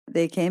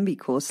There can be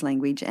coarse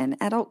language and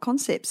adult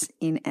concepts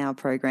in our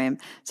program,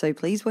 so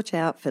please watch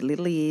out for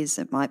little ears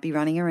that might be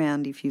running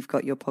around if you've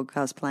got your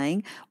podcast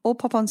playing, or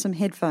pop on some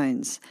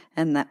headphones,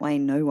 and that way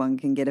no one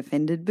can get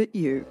offended but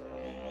you.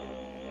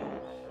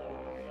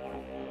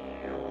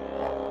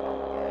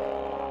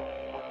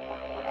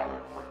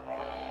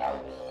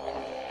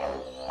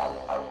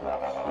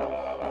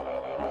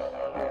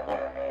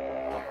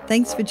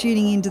 Thanks for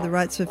tuning in to the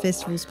Writes for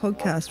Festivals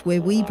podcast, where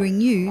we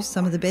bring you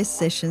some of the best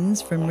sessions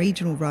from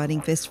regional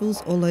writing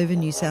festivals all over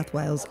New South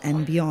Wales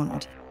and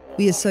beyond.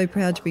 We are so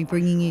proud to be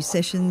bringing you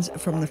sessions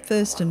from the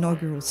first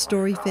inaugural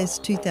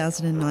Storyfest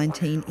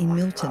 2019 in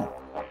Milton.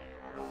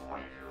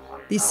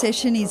 This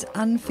session is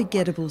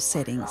Unforgettable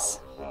Settings,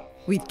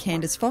 with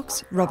Candice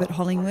Fox, Robert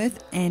Hollingworth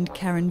and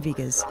Karen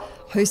Viggers,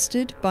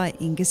 hosted by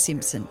Inga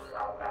Simpson.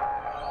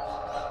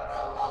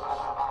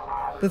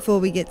 Before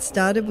we get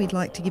started, we'd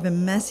like to give a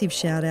massive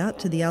shout out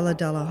to the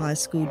Ulladulla High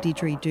School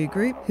Didgeridoo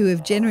Group, who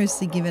have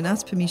generously given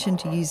us permission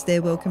to use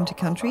their Welcome to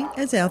Country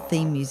as our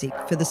theme music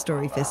for the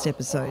Storyfest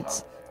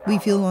episodes. We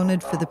feel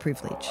honoured for the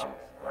privilege.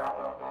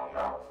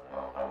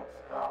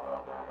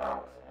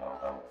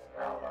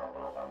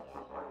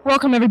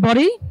 Welcome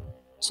everybody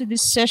to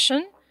this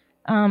session,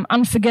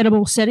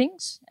 Unforgettable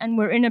Settings, and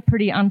we're in a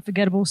pretty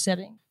unforgettable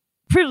setting.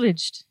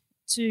 Privileged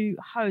to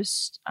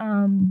host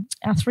our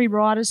three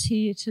writers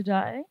here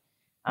today.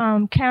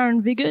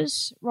 Karen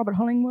Viggers, Robert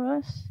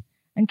Hollingworth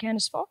and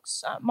Candice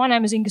Fox. My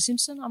name is Inga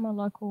Simpson. I'm a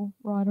local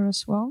writer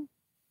as well.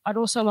 I'd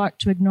also like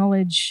to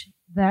acknowledge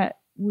that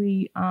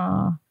we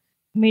are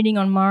meeting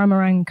on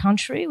Murrumarang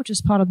country, which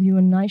is part of the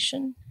Yuin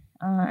Nation,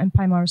 and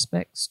pay my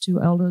respects to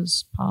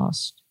elders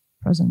past,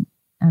 present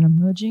and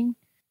emerging.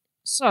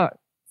 So,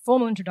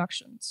 formal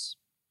introductions.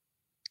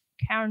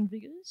 Karen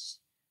Viggers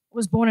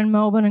was born in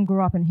Melbourne and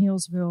grew up in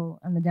Healesville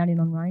and the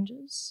Dandenong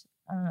Ranges.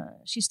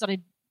 She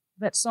studied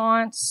vet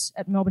science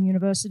at Melbourne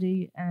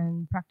University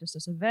and practiced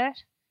as a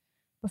vet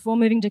before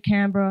moving to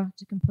Canberra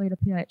to complete a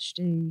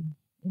PhD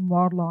in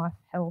wildlife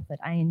health at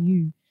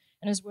ANU,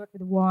 and has worked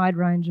with a wide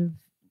range of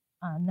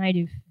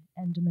native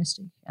and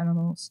domestic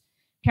animals.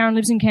 Karen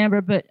lives in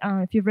Canberra, but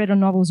if you've read her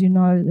novels, you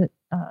know that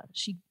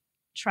she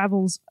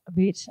travels a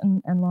bit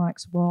and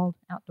likes wild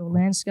outdoor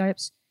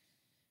landscapes.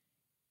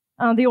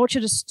 The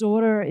Orchardist's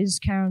Daughter is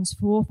Karen's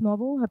fourth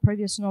novel. Her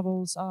previous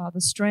novels are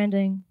The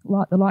Stranding,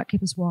 The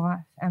Lightkeeper's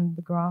Wife and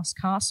The Grass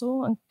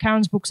Castle. And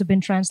Karen's books have been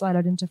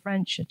translated into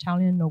French,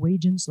 Italian,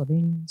 Norwegian,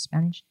 Slovenian,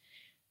 Spanish.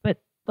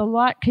 But The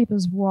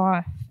Lightkeeper's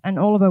Wife and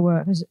all of her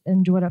work has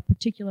enjoyed a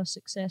particular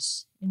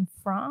success in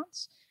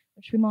France,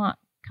 which we might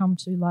come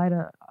to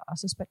later. I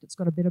suspect it's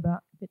got a bit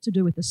to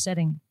do with the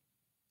setting.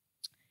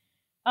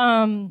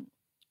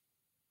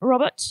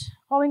 Robert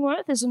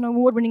Hollingworth is an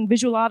award-winning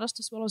visual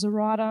artist as well as a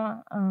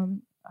writer, a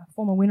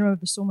former winner of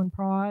the Sulman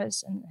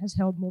Prize, and has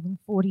held more than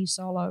 40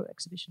 solo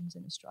exhibitions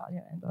in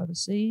Australia and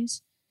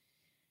overseas.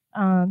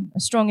 A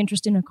strong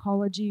interest in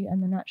ecology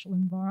and the natural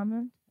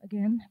environment.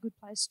 Again, a good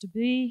place to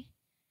be.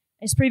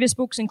 His previous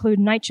books include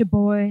Nature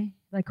Boy,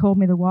 They Called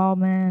Me the Wild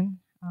Man,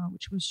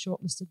 which was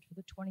shortlisted for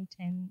the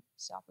 2010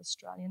 South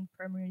Australian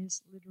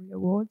Premier's Literary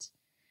Awards.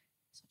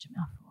 Such a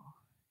mouthful.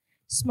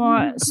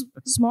 Smythe's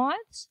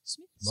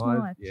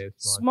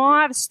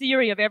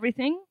Theory of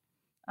Everything,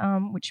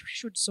 which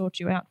should sort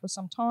you out for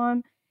some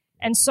time.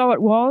 And So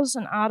It Was,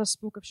 an artist's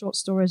book of short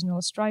stories and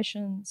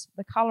illustrations.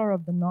 The Colour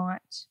of the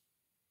Night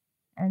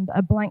and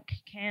A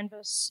Blank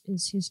Canvas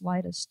is his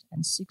latest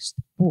and sixth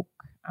book.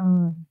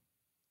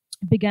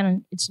 It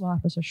began its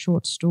life as a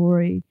short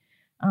story.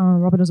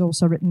 Robert has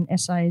also written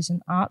essays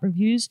and art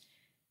reviews.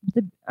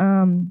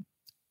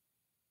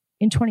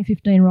 In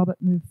 2015,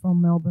 Robert moved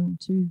from Melbourne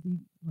to the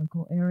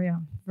local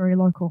area, very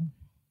local,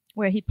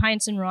 where he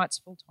paints and writes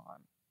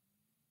full-time.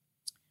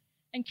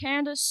 And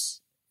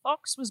Candice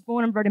Fox was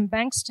born and bred in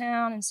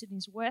Bankstown in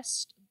Sydney's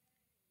west.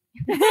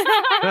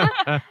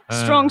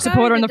 Strong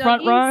supporter in the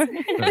front row.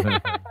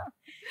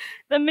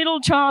 The middle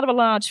child of a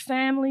large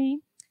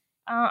family.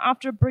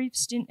 After a brief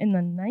stint in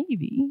the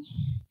Navy,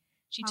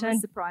 I'm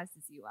as surprised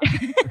as you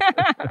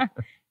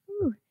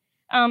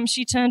are.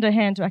 She turned her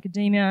hand to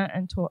academia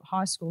and taught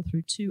high school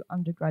through 2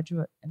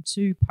 undergraduate and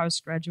 2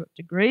 postgraduate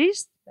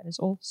degrees. That is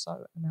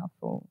also a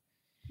mouthful.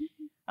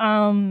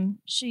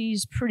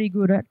 She's pretty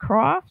good at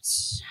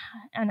crafts,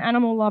 an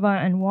animal lover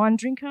and wine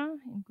drinker,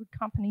 in good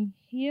company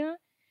here,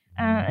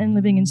 and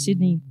living in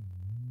Sydney.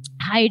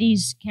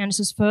 Hades,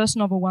 Candice's first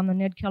novel, won the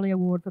Ned Kelly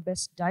Award for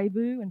Best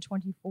Debut in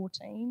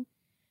 2014,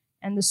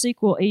 and the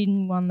sequel,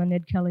 Eden, won the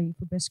Ned Kelly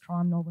for Best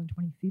Crime Novel in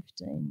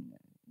 2015.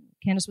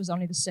 Candice was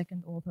only the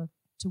second author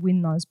to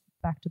win those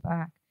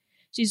back-to-back.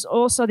 She's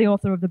also the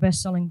author of the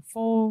best-selling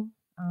Fall,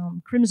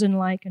 Crimson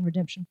Lake and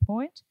Redemption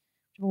Point,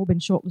 which have all been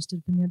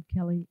shortlisted for Ned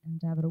Kelly and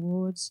David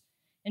Awards.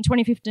 In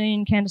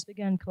 2015, Candice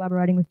began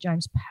collaborating with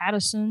James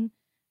Patterson.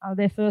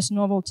 Their first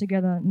novel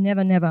together,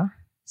 Never Never,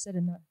 set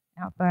in the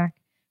outback,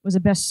 was a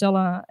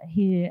bestseller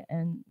here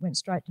and went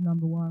straight to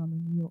number 1 on the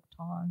New York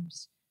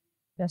Times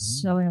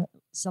bestseller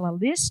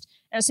list.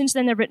 Since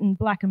then, they've written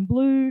Black and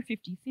Blue,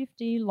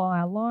 50-50,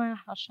 Liar, Liar,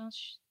 Hush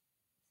Hush,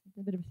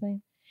 a bit of a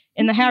theme,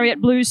 in the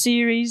Harriet Blue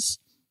series.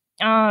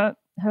 Her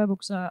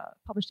books are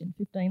published in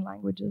 15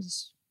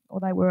 languages, or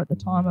they were at the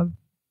time of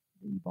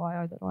the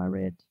bio that I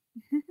read.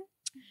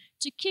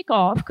 To kick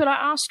off, could I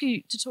ask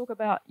you to talk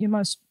about your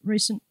most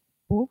recent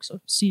books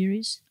or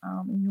series,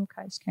 in your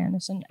case,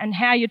 Candice, and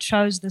how you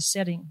chose the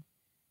setting?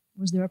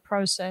 Was there a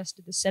process?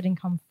 Did the setting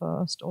come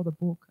first or the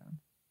book?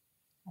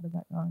 How did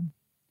that go?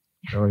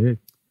 Oh, yeah.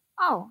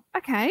 Oh,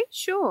 okay,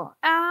 sure.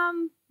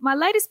 My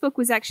latest book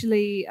was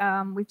actually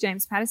with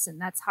James Patterson.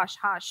 That's Hush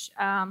Hush.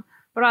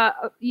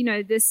 But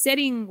the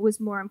setting was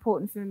more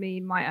important for me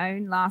in my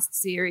own last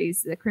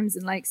series, the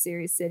Crimson Lake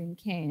series set in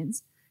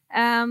Cairns.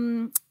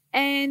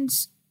 And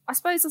I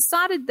suppose I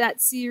started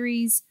that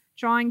series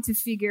trying to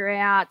figure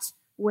out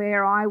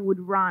where I would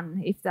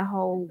run if the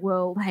whole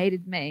world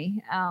hated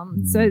me.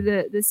 So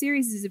the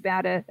series is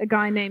about a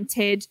guy named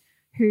Ted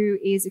who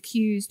is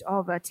accused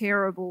of a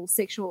terrible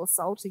sexual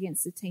assault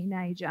against a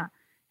teenager.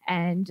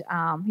 And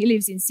he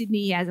lives in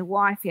Sydney, he has a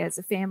wife, he has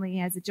a family, he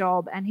has a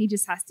job, and he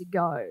just has to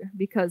go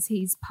because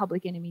he's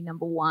public enemy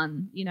number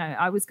one. You know,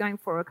 I was going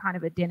for a kind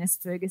of a Dennis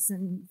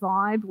Ferguson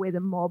vibe where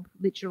the mob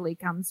literally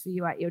comes for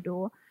you at your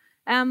door.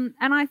 And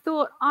I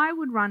thought I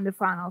would run to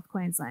Far North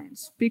Queensland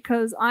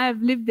because I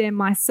have lived there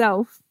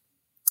myself,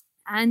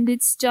 and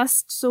it's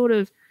just sort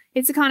of,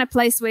 it's the kind of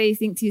place where you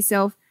think to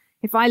yourself,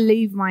 if I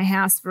leave my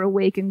house for a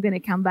week, I'm going to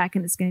come back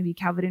and it's going to be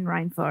covered in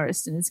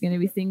rainforest and there's going to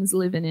be things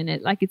living in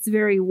it. Like, it's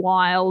very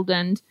wild.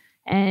 And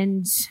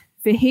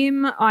for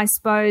him, I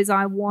suppose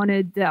I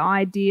wanted the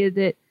idea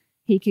that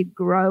he could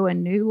grow a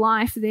new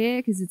life there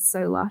because it's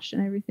so lush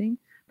and everything.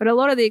 But a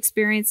lot of the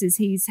experiences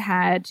he's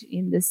had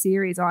in the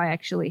series, I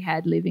actually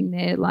had living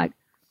there. Like,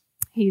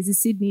 he's a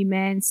Sydney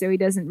man, so he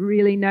doesn't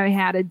really know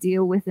how to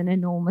deal with an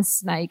enormous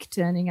snake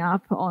turning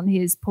up on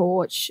his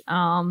porch.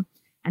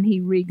 And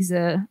he rigs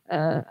an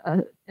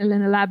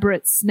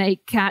elaborate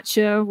snake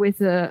catcher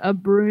with a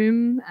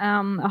broom,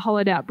 a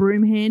hollowed out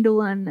broom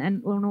handle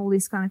and all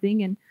this kind of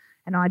thing. And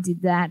I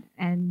did that.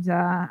 And,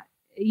 that's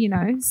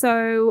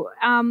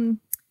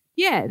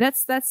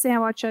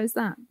how I chose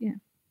that. Yeah.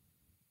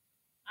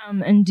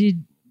 And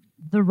did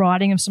the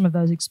writing of some of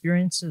those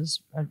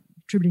experiences,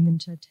 attributing them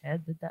to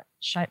Ted, did that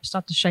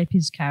start to shape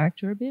his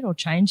character a bit or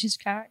change his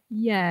character?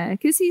 Yeah,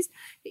 because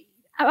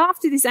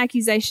after this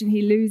accusation,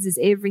 he loses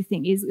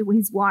everything.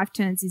 His wife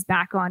turns his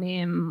back on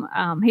him.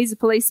 He's a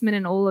policeman,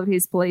 and all of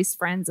his police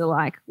friends are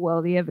like,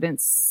 well, the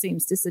evidence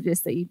seems to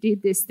suggest that you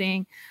did this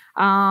thing.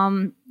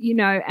 And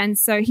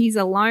so he's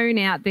alone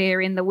out there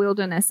in the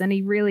wilderness, and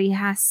he really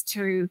has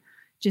to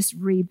just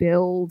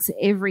rebuild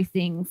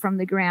everything from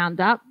the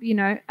ground up,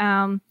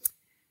 And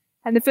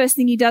the first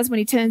thing he does when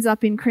he turns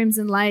up in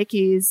Crimson Lake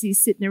is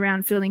he's sitting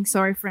around feeling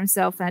sorry for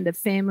himself, and a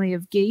family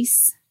of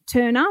geese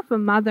turn up, a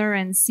mother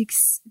and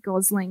 6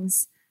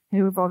 goslings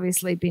who have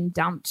obviously been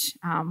dumped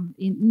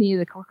near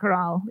the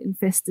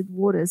crocodile-infested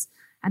waters.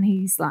 And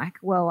he's like,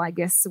 well, I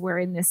guess we're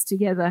in this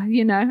together,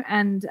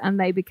 and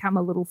they become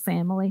a little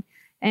family.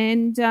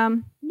 And,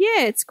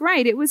 it's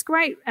great. It was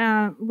great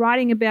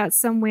writing about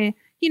somewhere,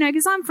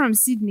 because I'm from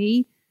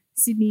Sydney.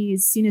 Sydney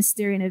is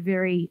sinister in a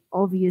very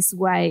obvious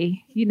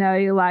way.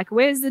 You're like,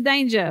 where's the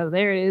danger?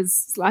 There it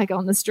is. It's like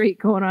on the street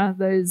corner,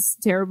 those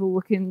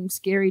terrible-looking,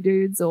 scary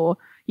dudes, or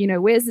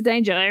where's the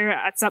danger?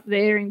 It's up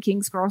there in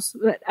King's Cross.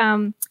 But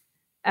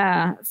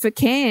for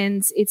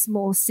Cairns, it's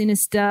more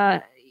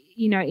sinister,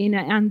 in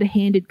an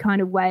underhanded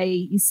kind of way.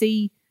 You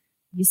see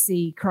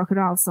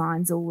crocodile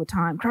signs all the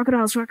time.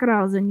 Crocodiles,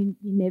 and you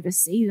never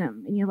see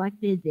them. And you're like,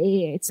 they're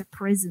there. It's a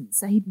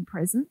presence, a hidden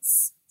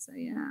presence. So,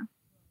 yeah.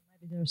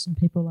 Maybe there are some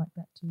people like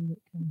that too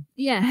that can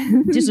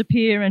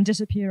disappear and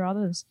disappear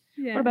others.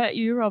 Yeah. What about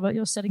you, Robert?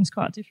 Your setting's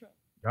quite different.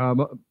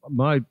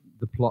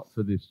 The plot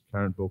for this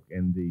current book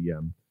and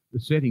the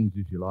settings,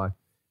 if you like,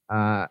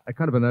 are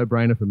kind of a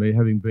no-brainer for me,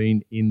 having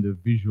been in the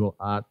visual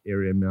art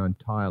area my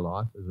entire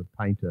life as a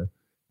painter,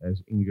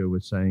 as Inga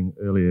was saying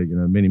earlier,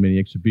 many, many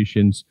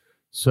exhibitions.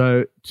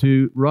 So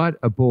to write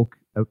a book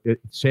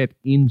set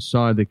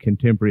inside the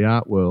contemporary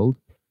art world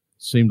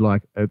seemed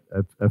like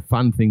a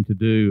fun thing to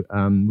do.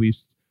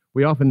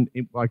 We often,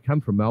 I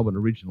come from Melbourne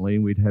originally,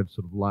 and we'd have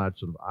sort of large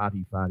sort of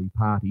arty-farty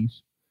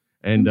parties.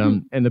 And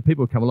and the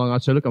people would come along.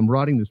 I'd say, look, I'm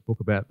writing this book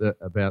about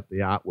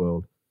the art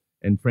world.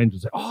 And friends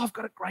would say, oh, I've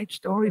got a great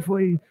story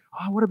for you.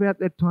 Oh, what about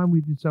that time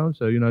we did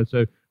so-and-so?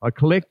 So I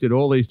collected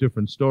all these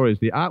different stories.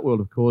 The art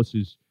world, of course,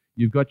 is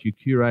you've got your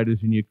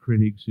curators and your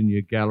critics and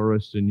your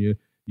gallerists and your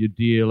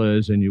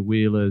dealers and your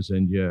wheelers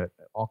and your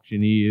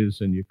auctioneers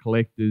and your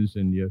collectors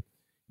and your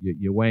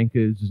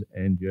wankers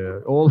and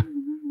your all,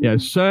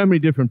 so many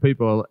different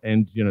people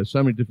and,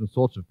 so many different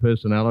sorts of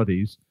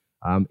personalities.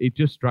 It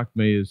just struck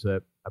me as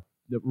the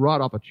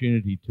right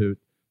opportunity to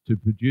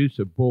produce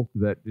a book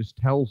that just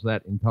tells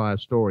that entire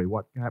story,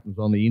 what happens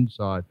on the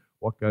inside,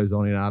 what goes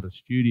on in artist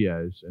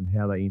studios and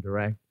how they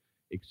interact,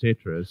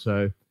 etc.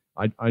 So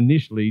I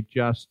initially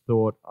just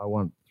thought I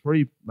want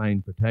 3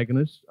 main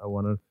protagonists. I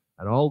want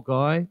an old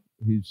guy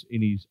who's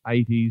in his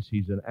 80s.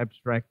 He's an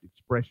abstract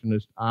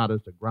expressionist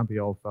artist, a grumpy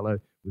old fellow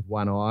with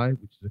one eye,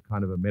 which is a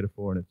kind of a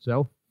metaphor in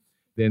itself.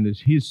 then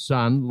there's his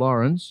son,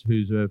 Lawrence,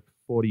 who's a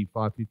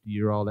 45,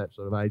 50-year-old, that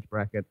sort of age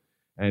bracket,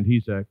 and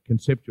he's a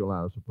conceptual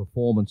artist, a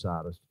performance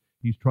artist.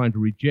 He's trying to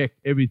reject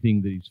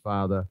everything that his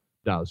father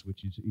does,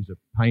 which is he's a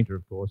painter,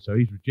 of course, so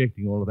he's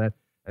rejecting all of that.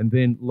 And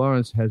then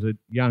Lawrence has a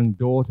young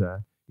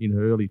daughter in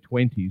her early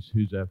 20s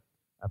who's a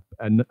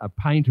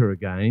painter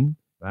again,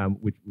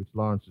 which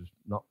Lawrence is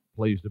not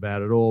pleased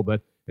about at all,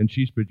 and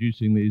she's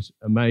producing these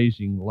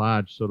amazing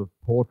large sort of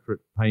portrait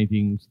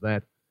paintings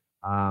that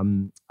are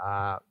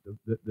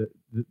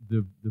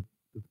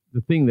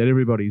the thing that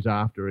everybody's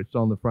after. It's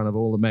on the front of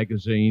all the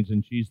magazines,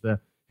 and she's the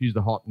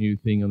hot new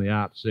thing on the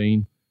art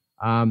scene.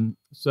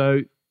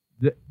 So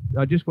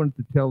I just wanted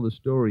to tell the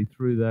story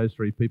through those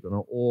three people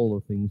and all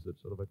the things that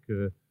sort of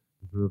occur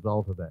as a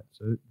result of that.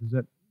 So does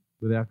that,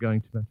 without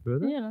going too much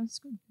further? Yeah, that's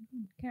good.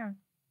 Karen.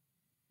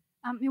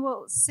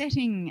 Well,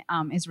 setting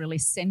is really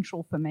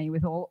central for me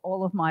with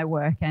all of my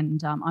work,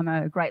 and I'm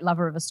a great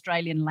lover of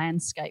Australian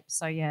landscape.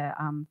 So,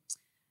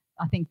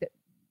 I think that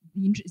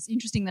it's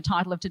interesting the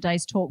title of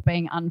today's talk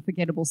being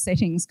Unforgettable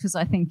Settings, because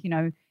I think,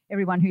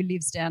 everyone who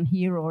lives down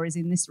here or is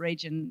in this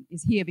region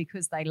is here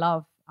because they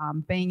love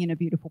being in a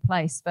beautiful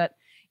place. But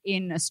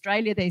in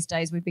Australia these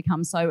days, we've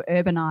become so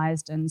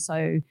urbanised and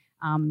so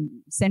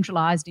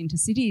centralised into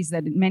cities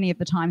that many of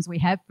the times we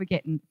have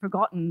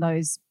forgotten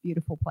those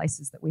beautiful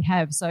places that we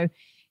have. So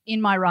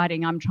in my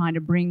writing, I'm trying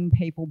to bring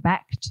people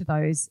back to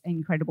those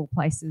incredible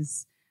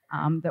places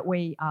that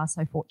we are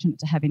so fortunate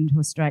to have in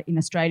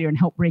Australia and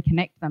help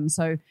reconnect them.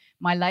 So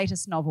my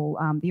latest novel,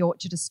 The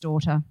Orchardist's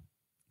Daughter,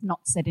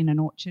 not set in an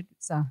orchard.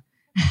 It's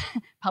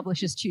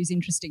publishers choose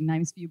interesting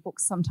names for your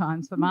books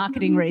sometimes for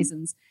marketing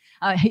reasons.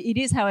 It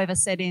is, however,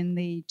 set in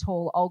the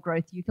tall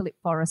old-growth eucalypt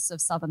forests of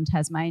southern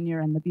Tasmania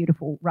and the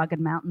beautiful rugged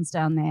mountains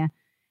down there.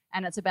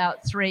 And it's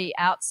about three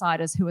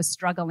outsiders who are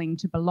struggling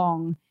to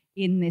belong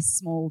in this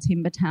small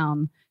timber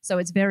town. So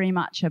it's very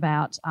much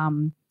about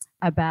the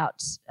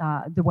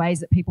ways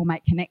that people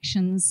make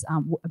connections,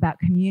 about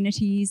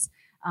communities,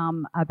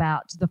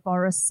 about the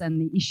forests and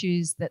the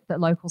issues that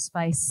locals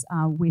face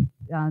with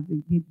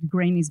the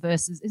greenies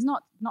versus is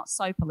not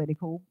so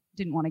political.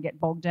 Didn't want to get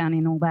bogged down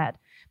in all that,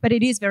 but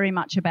it is very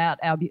much about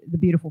the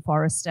beautiful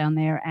forests down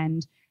there.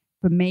 And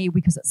for me,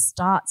 because it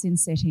starts in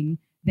setting,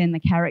 then the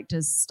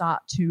characters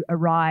start to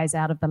arise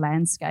out of the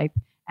landscape,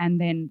 and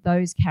then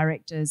those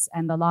characters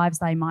and the lives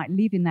they might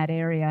live in that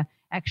area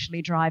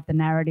actually drive the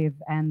narrative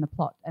and the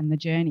plot and the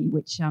journey,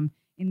 which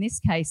in this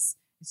case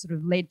sort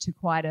of led to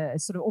quite a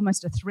sort of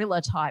almost a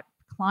thriller type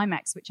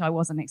climax, which I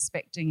wasn't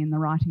expecting in the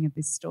writing of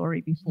this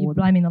story before. You're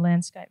blaming the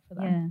landscape for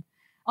that. Yeah.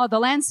 Oh, the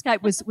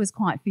landscape was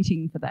quite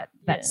fitting for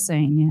that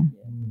scene,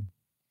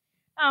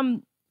 yeah.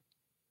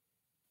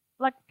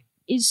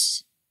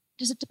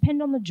 Does it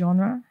depend on the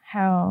genre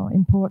how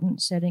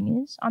important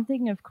setting is? I'm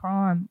thinking of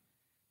crime,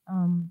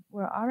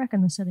 where I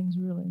reckon the setting's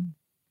really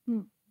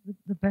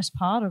the best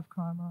part of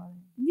crime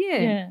writing.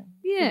 Yeah.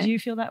 Did you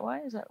feel that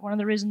way? Is that one of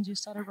the reasons you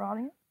started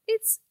writing it?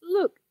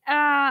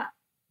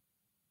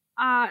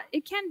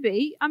 It can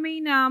be. I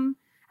mean,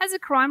 as a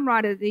crime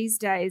writer these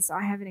days,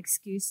 I have an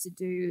excuse to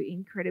do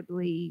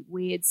incredibly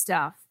weird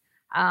stuff.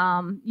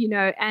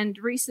 And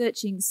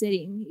researching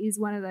setting is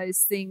one of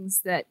those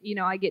things that,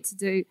 I get to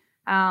do.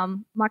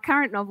 My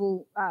current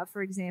novel,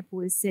 for example,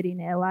 is set in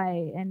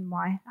LA, and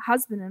my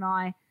husband and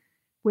I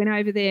went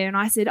over there, and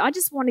I said, I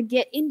just want to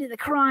get into the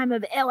crime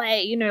of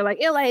LA,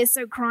 LA is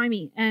so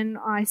crimey. And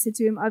I said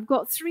to him, I've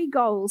got 3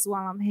 goals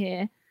while I'm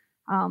here.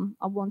 I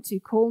want to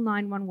call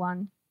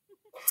 911.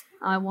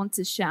 I want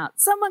to shout,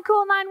 someone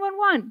call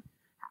 911.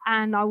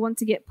 And I want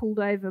to get pulled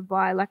over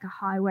by like a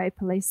highway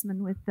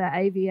policeman with the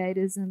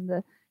aviators and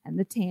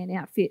the tan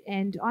outfit.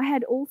 And I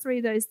had all 3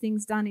 of those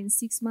things done in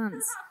 6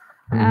 months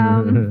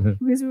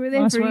because we were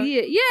there for a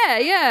year.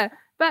 Yeah.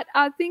 But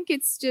I think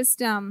it's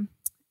just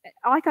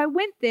I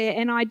went there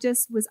and I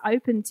just was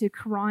open to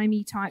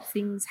crimey type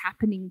things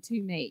happening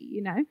to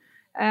me,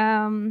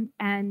 and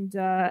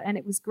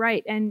it was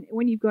great. And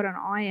when you've got an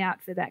eye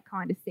out for that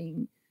kind of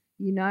thing,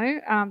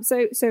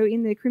 so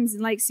in the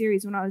Crimson Lake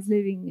series, when I was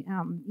living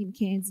in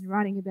Cairns and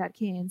writing about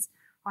Cairns,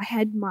 I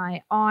had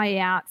my eye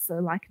out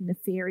for like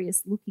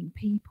nefarious looking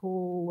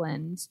people,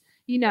 and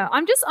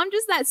I'm just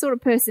that sort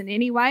of person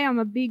anyway. I'm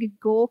a big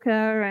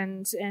gawker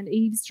and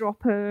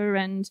eavesdropper,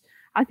 and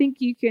I think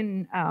you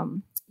can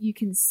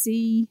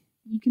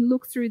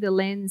look through the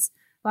lens.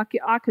 Like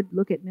I could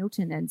look at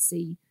Milton and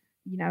see,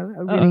 a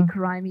really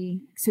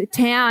crimey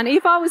town.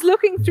 If I was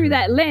looking through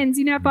that lens,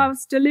 if I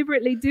was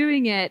deliberately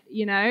doing it,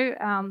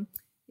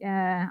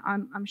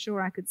 I'm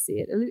sure I could see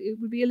it. It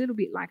would be a little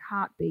bit like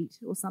Heartbeat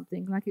or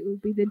something. Like it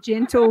would be the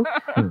gentle,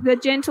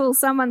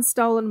 someone's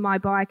stolen my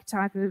bike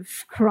type of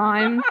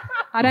crime.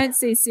 I don't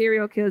see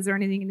serial killers or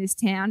anything in this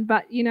town,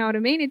 but you know what I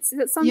mean? It's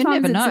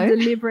sometimes it's a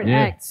deliberate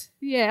act.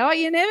 Yeah. Oh,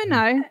 you never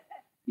know.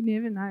 You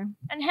never know.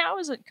 And how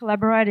is it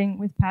collaborating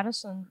with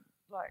Patterson?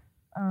 Like,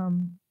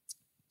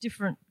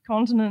 different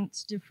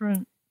continents,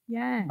 different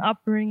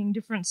upbringing,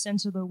 different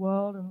sense of the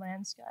world and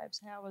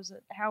landscapes. How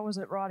was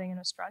it writing an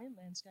Australian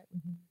landscape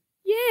with him?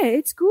 Yeah,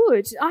 it's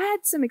good. I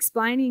had some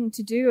explaining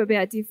to do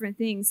about different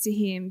things to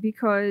him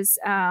because,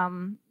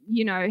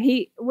 you know,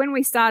 when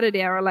we started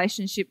our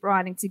relationship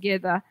writing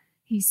together,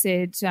 he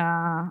said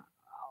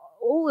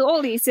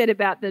all he said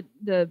about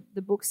the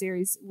book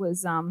series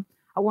was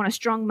I want a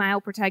strong male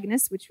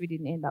protagonist, which we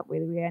didn't end up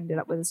with. We ended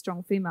up with a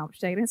strong female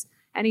protagonist.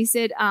 And he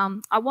said,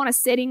 I want a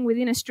setting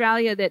within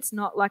Australia that's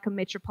not like a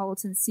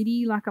metropolitan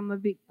city. Like I'm a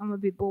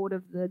bit bored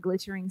of the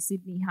glittering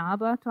Sydney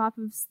harbour type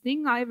of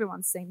thing.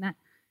 Everyone's seen that.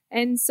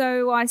 And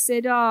so I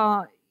said,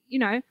 well,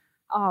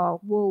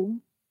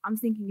 I'm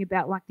thinking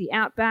about like the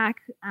outback,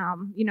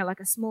 you know, like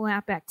a small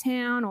outback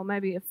town or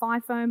maybe a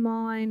FIFO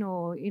mine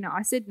or, you know,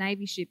 I said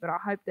Navy ship, but I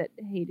hope that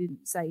he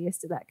didn't say yes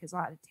to that because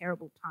I had a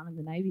terrible time in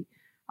the Navy.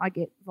 I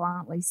get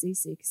violently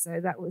seasick. So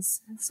that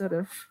was sort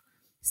of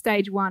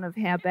stage one of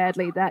how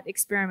badly that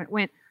experiment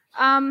went.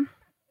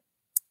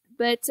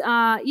 But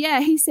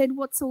he said,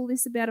 what's all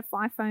this about a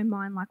FIFO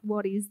mine? Like,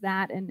 what is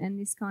that? And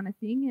this kind of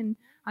thing. And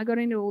I got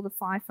into all the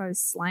FIFO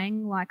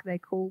slang, like they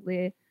call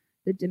the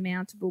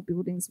demountable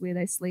buildings where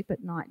they sleep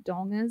at night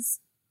dongers.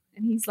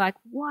 And he's like,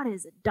 what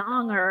is a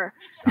donger?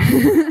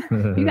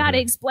 You got to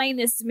explain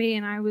this to me.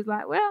 And I was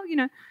like, well, you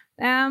know,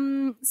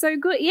 so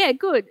good. Yeah,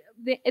 good.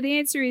 The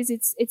answer is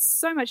it's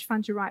so much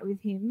fun to write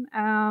with him.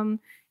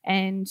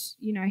 And,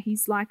 you know,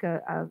 he's like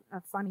a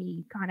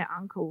funny kind of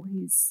uncle.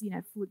 He's, you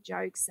know, full of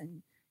jokes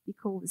and he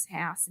calls his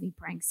house and he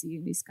pranks you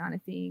and this kind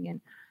of thing.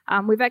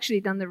 And we've actually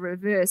done the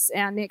reverse.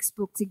 Our next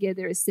book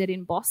together is set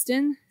in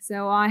Boston.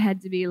 So I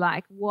had to be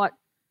like, what?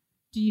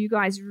 Do you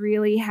guys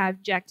really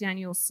have Jack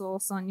Daniel's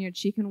sauce on your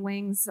chicken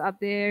wings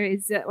up there?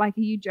 Is it like,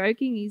 are you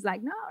joking? He's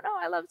like, no,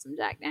 I love some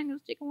Jack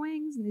Daniel's chicken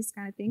wings and this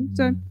kind of thing.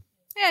 So,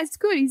 yeah, it's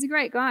good. He's a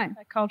great guy.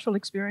 A cultural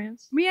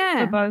experience.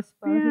 Yeah. For both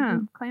yeah.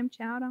 of you. Clam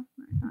chowder,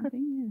 that kind of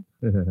thing,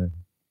 yeah.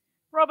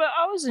 Robert,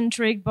 I was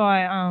intrigued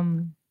by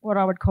what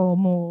I would call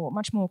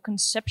much more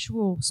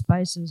conceptual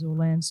spaces or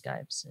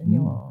landscapes in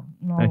your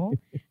novel.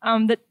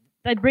 That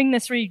they bring the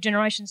three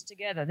generations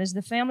together. There's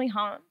the family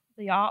home,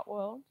 the art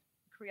world,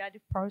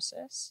 creative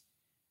process,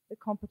 the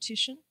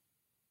competition,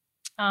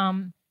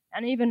 and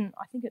even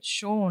I think it's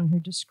Sean who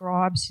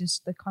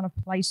describes the kind of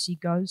place he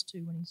goes to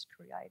when he's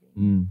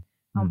creating.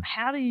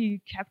 How do you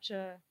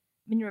capture?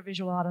 I mean, you're a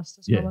visual artist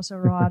as well as a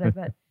writer,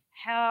 but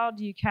how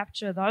do you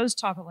capture those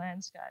type of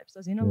landscapes,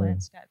 those inner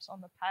landscapes,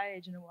 on the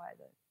page in a way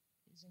that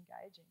is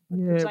engaging?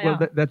 Yeah,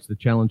 well, that's the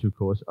challenge, of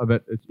course.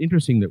 But it's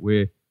interesting that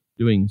we're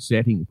doing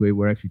settings where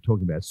we're actually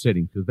talking about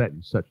settings because that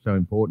is so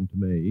important to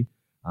me.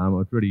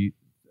 I've really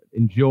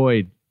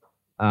enjoyed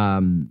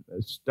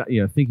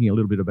thinking a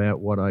little bit about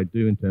what I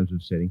do in terms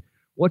of setting.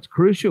 What's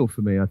crucial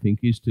for me, I think,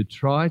 is to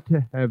try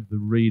to have the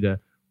reader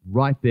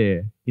right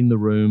there in the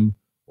room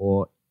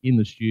or in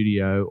the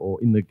studio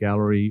or in the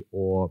gallery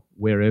or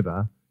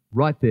wherever,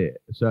 right there.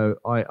 So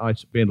I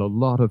spend a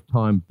lot of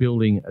time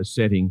building a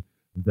setting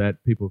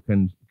that people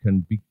can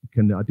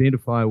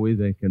identify with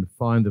and can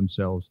find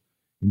themselves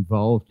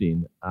involved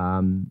in.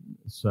 I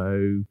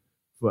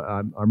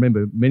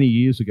remember many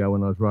years ago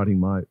when I was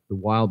writing the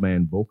Wild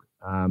Man book,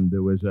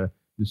 there was a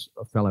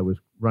fellow was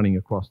running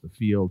across the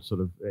field.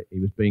 He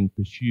was being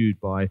pursued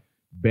by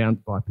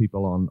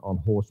people on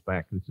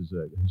horseback. This is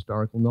a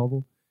historical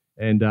novel,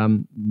 and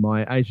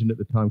my agent at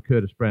the time,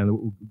 Curtis Brown,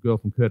 the girl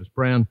from Curtis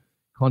Brown,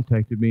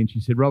 contacted me and she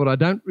said, "Robert, I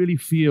don't really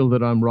feel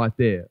that I'm right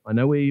there. I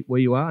know where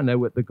you are. I know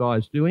what the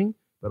guy's doing,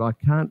 but I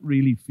can't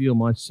really feel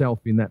myself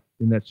in that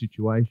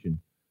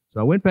situation." So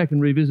I went back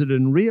and revisited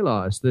and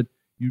realised that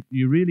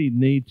you really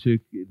need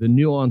the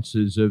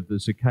nuances of the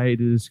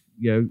cicadas,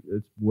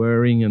 it's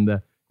whirring and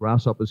the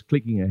grasshoppers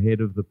clicking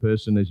ahead of the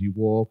person as he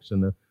walks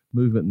and the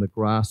movement in the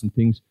grass and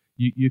things.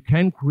 You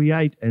can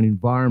create an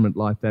environment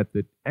like that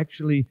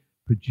actually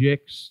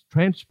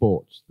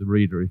transports the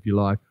reader, if you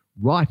like,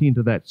 right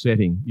into that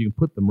setting. You can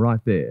put them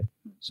right there.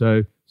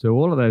 So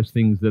all of those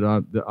things that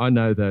I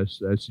know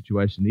those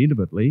situations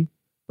intimately,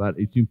 but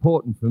it's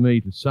important for me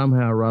to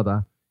somehow or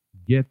other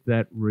get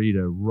that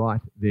reader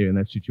right there in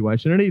that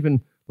situation. And even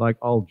like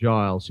old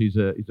Giles, he's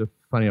a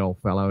funny old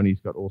fellow and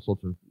he's got all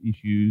sorts of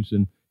issues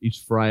and he's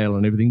frail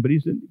and everything, but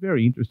he's a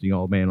very interesting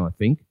old man, I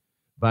think.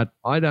 But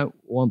I don't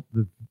want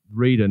the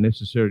reader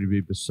necessarily to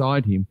be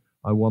beside him.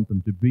 I want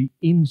them to be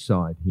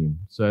inside him.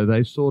 So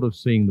they're sort of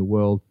seeing the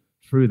world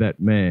through that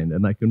man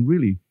and they can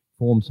really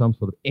form some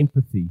sort of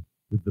empathy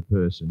with the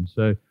person.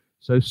 So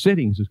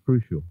settings is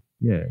crucial.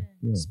 Yeah.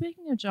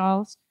 Speaking of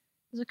Giles,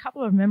 there's a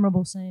couple of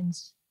memorable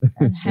scenes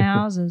and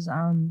houses,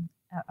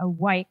 a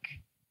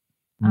wake,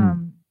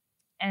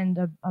 and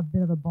a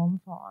bit of a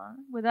bonfire.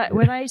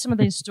 Were they some of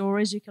these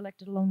stories you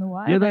collected along the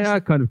way? Yeah, they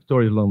are kind of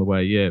stories along the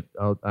way, yeah.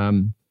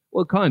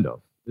 Well, kind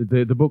of.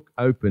 The book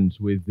opens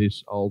with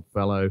this old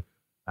fellow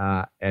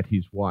at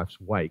his wife's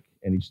wake,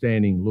 and he's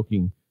standing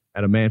looking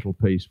at a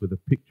mantelpiece with a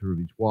picture of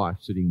his wife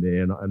sitting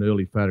there and an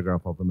early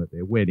photograph of them at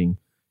their wedding.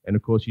 And,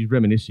 of course, he's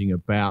reminiscing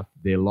about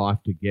their life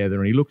together,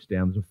 and he looks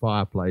down, there's a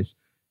fireplace,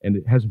 and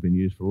it hasn't been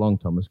used for a long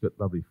time. It's got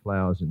lovely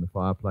flowers in the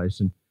fireplace,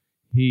 and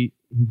he's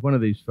one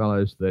of these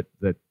fellows that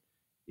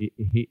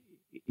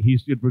he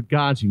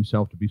regards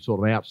himself to be sort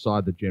of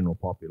outside the general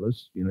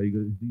populace. You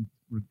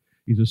know,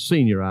 he's a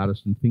senior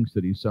artist and thinks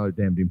that he's so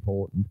damned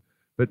important.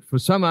 But for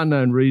some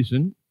unknown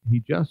reason, he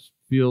just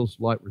feels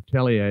like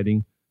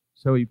retaliating,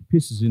 so he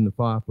pisses in the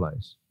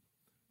fireplace.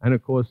 And,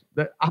 of course,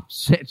 that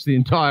upsets the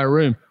entire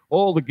room.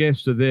 All the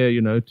guests are there,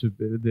 you know,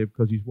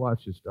 because his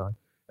wife's just died.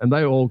 And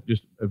they all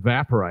just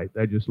evaporate.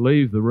 They just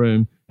leave the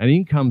room. And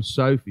in comes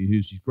Sophie,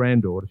 who's his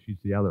granddaughter. She's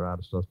the other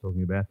artist I was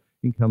talking about.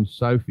 In comes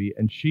Sophie,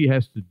 and she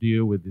has to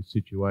deal with this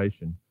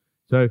situation.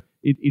 So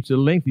it's a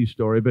lengthy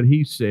story, but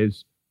he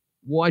says,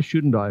 why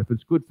shouldn't I? If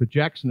it's good for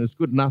Jackson, it's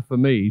good enough for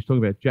me. He's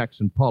talking about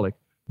Jackson Pollock,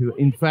 who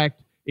in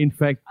fact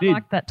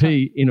did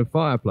pee in a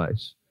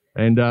fireplace.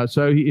 And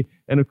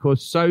and of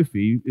course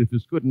Sophie, if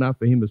it's good enough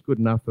for him, it's good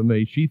enough for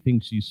me. She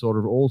thinks he's sort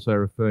of also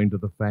referring to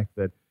the fact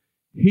that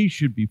he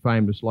should be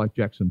famous like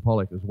Jackson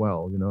Pollock as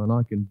well, you know, and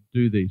I can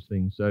do these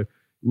things. So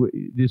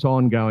this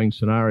ongoing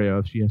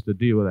scenario, she has to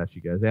deal with that. She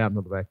goes out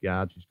into the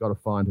backyard. She's got to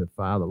find her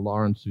father,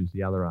 Lawrence, who's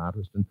the other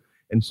artist,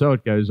 and so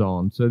it goes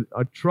on. So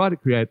I try to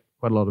create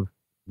quite a lot of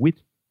wit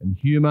and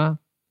humour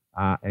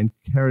and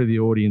carry the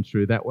audience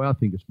through that way. I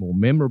think it's more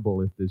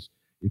memorable if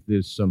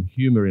there's some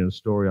humour in a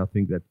story. I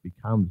think that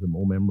becomes a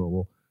more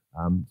memorable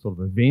sort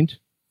of event.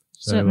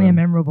 So, certainly a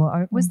memorable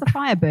opening. Was the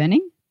fire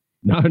burning?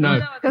 No.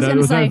 I was going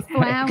to say,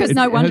 because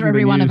no wonder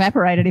everyone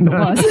evaporated if it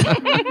was.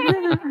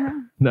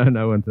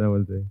 No one's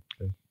there.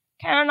 So.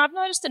 Karen, I've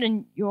noticed that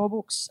in your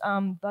books,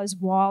 those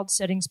wild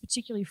settings,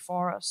 particularly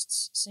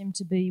forests, seem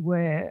to be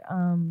where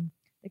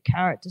the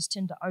characters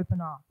tend to open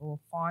up or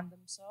find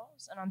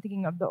themselves. And I'm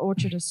thinking of The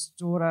Orchardist's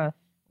Daughter,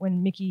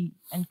 when Mickey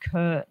and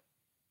Kurt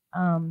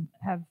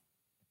have a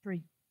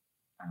pretty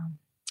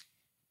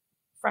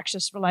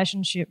fractious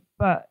relationship,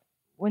 but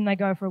when they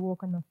go for a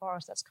walk in the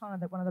forest, that's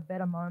kind of one of the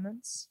better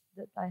moments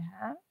that they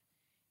have.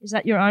 Is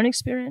that your own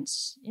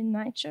experience in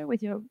nature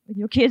with your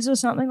kids or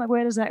something? Like,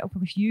 where does that, or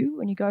with you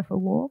when you go for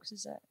walks?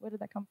 Where did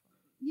that come from?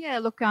 Yeah,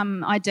 look,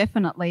 I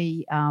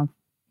definitely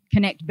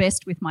connect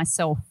best with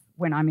myself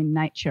when I'm in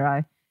nature.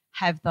 I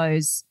have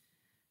those,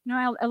 you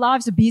know, our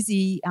lives are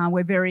busy.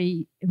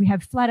 We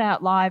have flat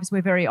out lives.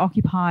 We're very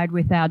occupied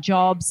with our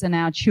jobs and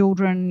our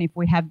children, if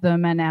we have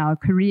them, and our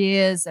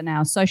careers and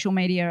our social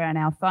media and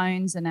our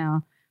phones and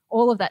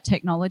all of that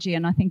technology.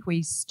 And I think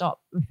we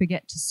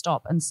forget to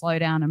stop and slow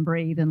down and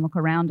breathe and look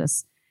around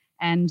us.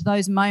 And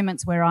those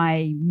moments where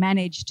I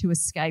manage to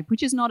escape,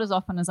 which is not as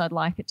often as I'd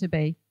like it to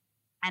be,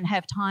 and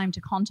have time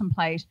to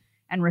contemplate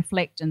and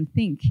reflect and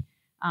think,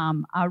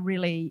 are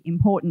really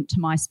important to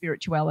my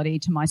spirituality,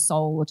 to my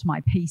soul, or to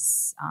my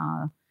peace,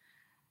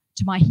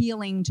 to my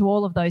healing, to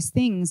all of those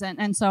things.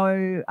 And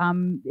so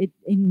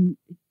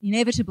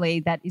inevitably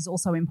that is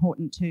also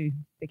important to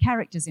the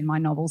characters in my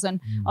novels. And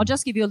I'll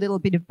just give you a little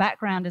bit of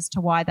background as to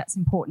why that's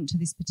important to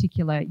this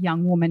particular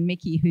young woman,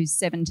 Mickey, who's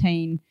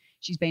 17.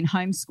 She's been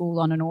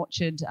homeschooled on an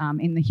orchard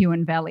in the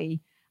Huon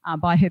Valley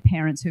by her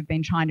parents, who've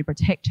been trying to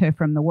protect her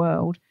from the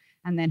world.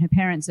 And then her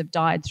parents have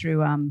died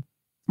through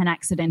an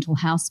accidental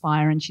house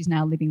fire, and she's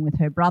now living with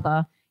her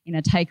brother in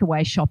a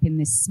takeaway shop in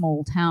this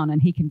small town.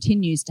 And he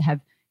continues to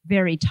have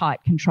very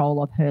tight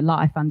control of her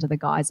life under the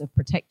guise of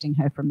protecting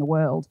her from the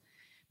world.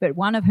 But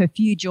one of her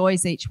few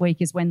joys each week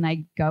is when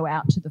they go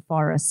out to the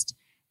forest,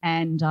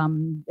 and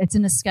it's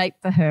an escape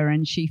for her,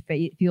 and she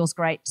feels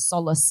great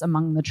solace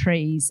among the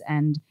trees.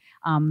 And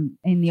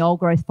in the old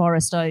growth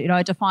forest,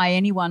 I defy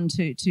anyone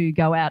to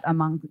go out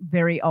among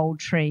very old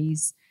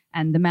trees.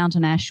 And the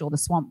mountain ash or the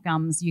swamp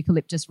gums,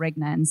 Eucalyptus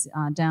regnans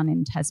down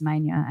in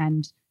Tasmania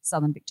and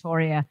southern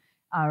Victoria,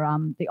 are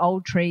the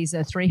old trees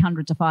are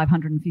 300 to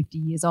 550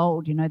 years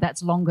old. You know,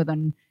 that's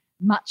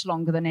much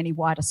longer than any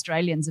white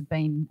Australians have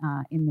been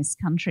in this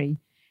country.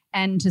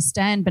 And to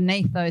stand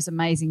beneath those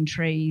amazing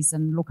trees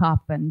and look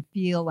up and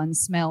feel and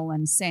smell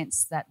and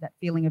sense that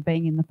feeling of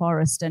being in the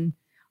forest. And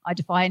I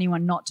defy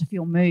anyone not to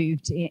feel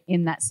moved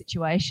in that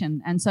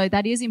situation. And so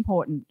that is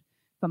important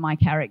for my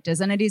characters.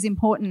 And it is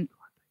important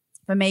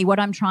for me. What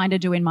I'm trying to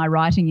do in my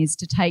writing is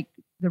to take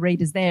the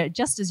readers there,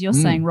 just as you're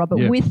saying,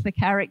 Robert, with the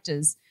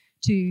characters,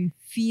 to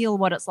feel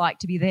what it's like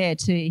to be there,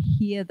 to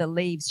hear the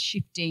leaves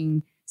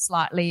shifting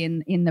slightly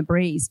in the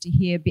breeze, to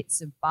hear bits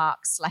of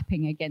bark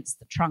slapping against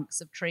the trunks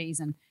of trees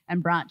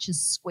and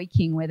branches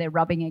squeaking where they're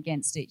rubbing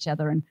against each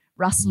other, and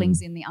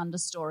rustlings in the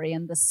understory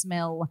and the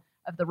smell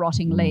of the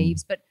rotting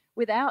leaves, but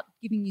without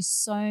giving you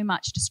so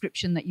much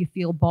description that you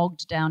feel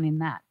bogged down in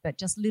that, but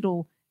just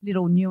little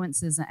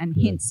nuances and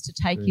hints to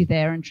take you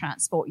there and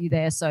transport you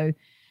there. So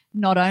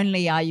not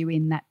only are you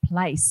in that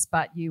place,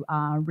 but you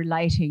are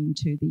relating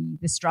to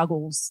the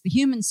struggles, the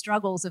human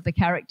struggles of the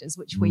characters,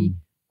 which we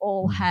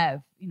all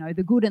have, you know,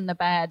 the good and the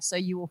bad. So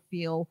you will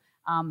feel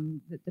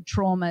the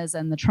traumas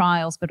and the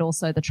trials, but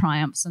also the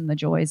triumphs and the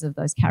joys of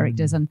those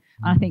characters. And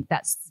I think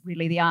that's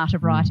really the art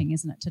of writing,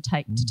 isn't it? To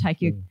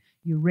take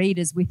your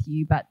readers with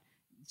you, but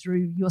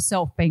through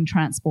yourself being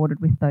transported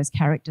with those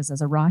characters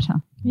as a writer.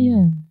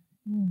 Yeah.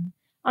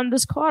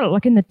 There's quite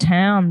like in the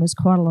town, there's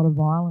quite a lot of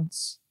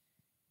violence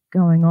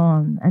going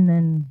on, and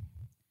then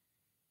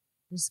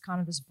there's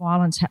kind of this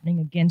violence happening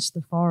against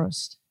the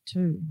forest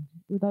too.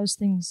 Were those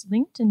things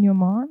linked in your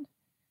mind?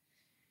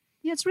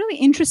 Yeah, it's really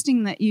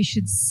interesting that you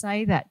should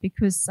say that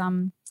because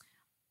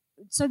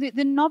so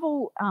the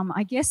novel,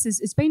 I guess,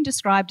 is been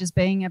described as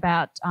being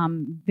about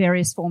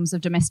various forms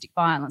of domestic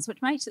violence,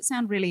 which makes it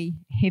sound really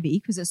heavy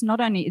because it's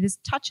not only, there's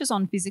touches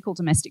on physical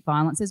domestic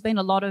violence. There's been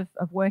a lot of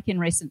work in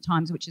recent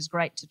times, which is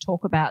great to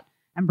talk about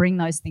and bring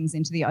those things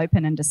into the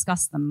open and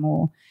discuss them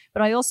more.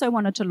 But I also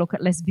wanted to look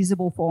at less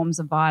visible forms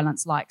of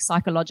violence like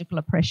psychological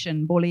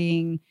oppression,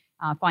 bullying,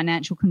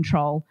 financial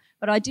control.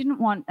 But I didn't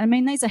want, I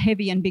mean, these are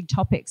heavy and big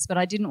topics, but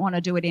I didn't want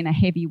to do it in a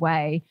heavy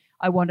way.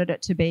 I wanted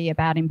it to be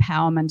about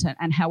empowerment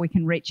and how we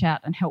can reach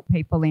out and help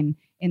people in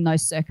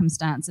those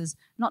circumstances,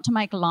 not to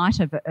make light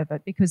of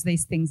it because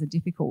these things are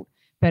difficult,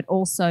 but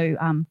also,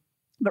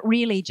 but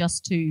really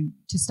just to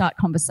start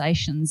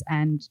conversations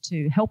and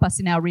to help us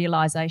in our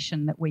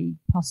realisation that we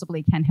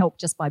possibly can help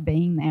just by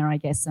being there, I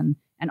guess, and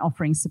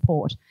offering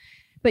support.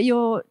 But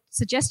your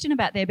suggestion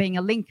about there being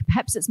a link,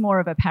 perhaps it's more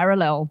of a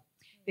parallel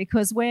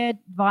because where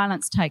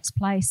violence takes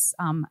place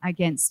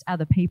against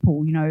other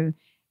people, you know,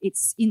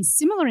 it's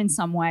similar in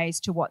some ways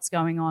to what's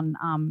going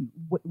on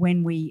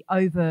when we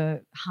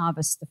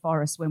over-harvest the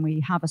forest, when we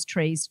harvest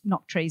trees,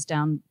 knock trees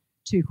down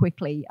too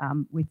quickly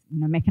with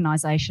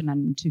mechanisation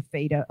and to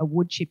feed a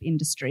wood chip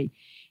industry.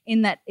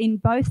 In that, in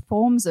both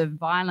forms of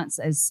violence,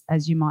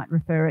 as you might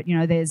refer it, you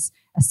know, there's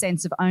a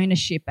sense of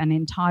ownership and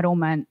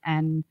entitlement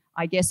and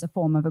I guess a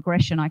form of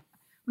aggression. I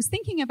was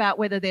thinking about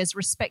whether there's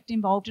respect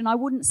involved, and I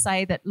wouldn't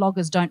say that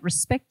loggers don't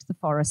respect the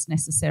forest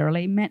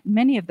necessarily.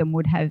 Many of them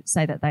would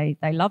say that they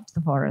loved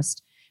the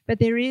forest, but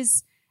there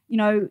is, you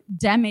know,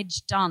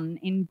 damage done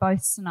in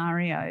both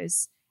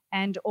scenarios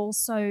and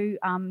also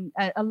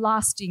a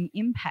lasting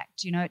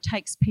impact. You know, it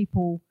takes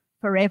people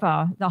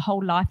forever, the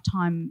whole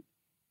lifetime,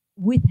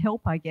 with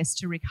help, I guess,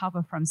 to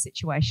recover from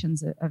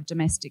situations of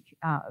domestic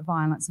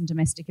violence and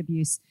domestic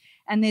abuse.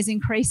 And there's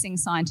increasing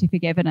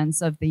scientific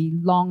evidence of the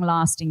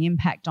long-lasting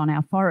impact on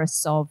our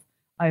forests of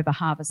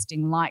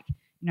over-harvesting, like,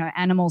 you know,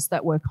 animals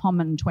that were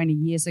common 20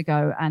 years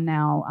ago are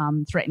now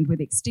threatened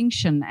with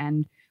extinction.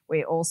 And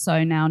we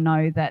also now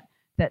know that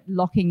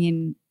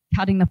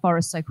cutting the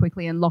forest so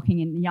quickly and locking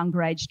in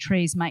younger age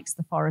trees makes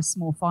the forests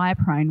more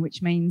fire-prone,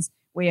 which means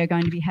we are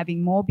going to be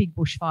having more big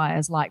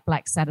bushfires like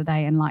Black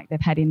Saturday and like they've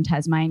had in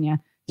Tasmania,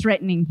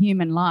 threatening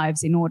human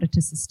lives in order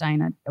to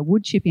sustain a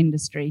wood chip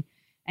industry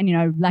and, you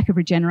know, lack of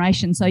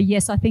regeneration. So,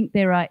 yes, I think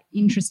there are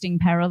interesting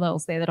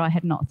parallels there that I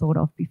had not thought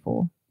of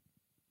before.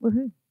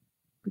 Woohoo.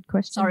 Good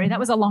question. Sorry, that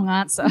was a long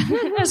answer.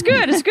 That's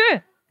good. It's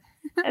good.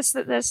 That's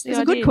the It's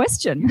idea. a good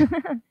question.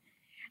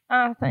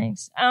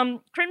 Thanks.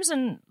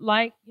 Crimson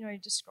Lake, you know, you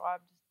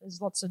described there's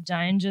lots of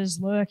dangers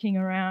lurking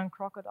around,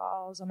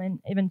 crocodiles. I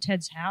mean, even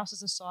Ted's house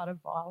is a site of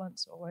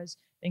violence, always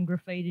being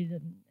graffitied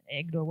and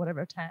egged or whatever,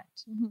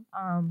 attacked.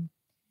 Mm-hmm.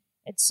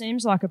 It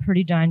seems like a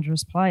pretty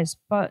dangerous place,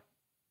 but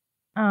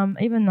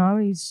even though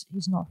he's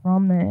not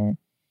from there,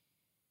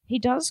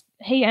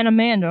 he and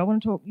Amanda, I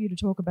want you to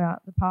talk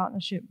about the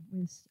partnership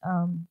with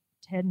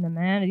Ted and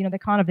Amanda. You know, they're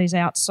kind of these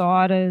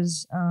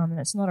outsiders, and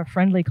it's not a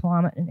friendly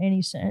climate in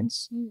any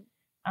sense.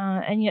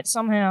 And yet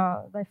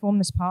somehow they form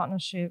this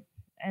partnership,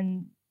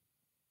 and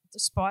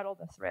despite all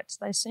the threats,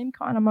 they seem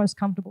kind of most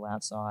comfortable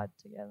outside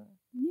together.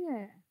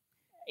 Yeah.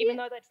 Even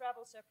though they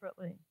travel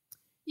separately.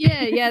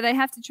 Yeah, they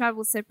have to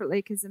travel separately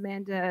because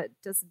Amanda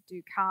doesn't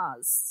do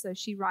cars, so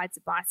she rides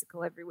a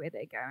bicycle everywhere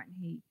they go, and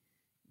he,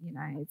 you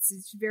know,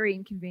 it's very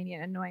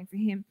inconvenient and annoying for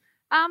him.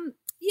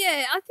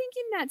 Yeah, I think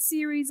in that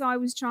series I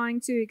was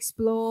trying to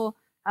explore,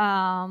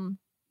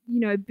 you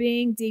know,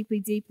 being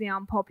deeply, deeply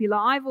unpopular.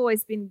 I've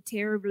always been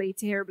terribly,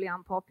 terribly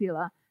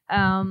unpopular.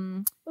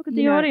 Look at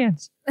the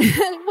audience.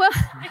 Well,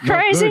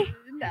 crazy.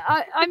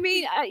 I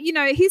mean, you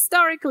know,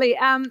 historically,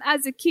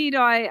 as a kid,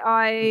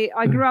 I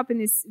grew up in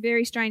this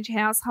very strange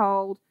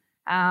household.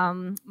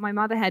 My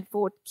mother had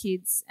 4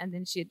 kids, and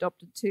then she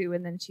adopted 2,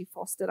 and then she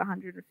fostered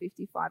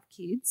 155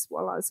 kids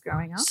while I was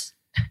growing up.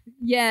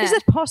 Yeah, is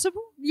that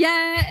possible?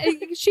 Yeah,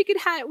 she could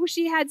have. Well,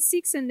 she had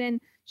 6, and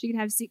then she could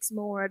have 6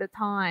 more at a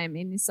time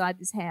inside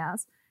this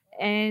house.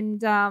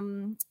 And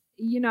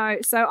you know,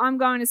 so I'm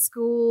going to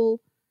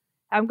school.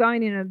 I'm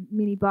going in a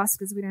minibus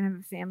because we don't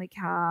have a family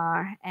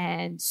car,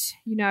 and,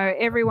 you know,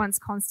 everyone's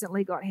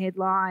constantly got head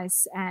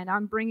lice, and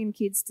I'm bringing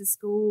kids to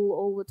school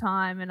all the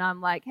time, and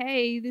I'm like,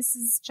 hey, this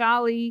is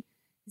Charlie.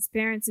 His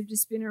parents have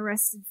just been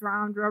arrested for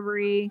armed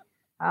robbery.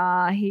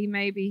 He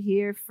may be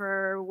here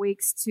for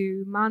weeks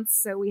to months,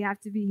 so we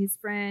have to be his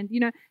friend, you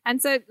know.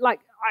 And so, like,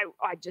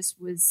 I just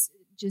was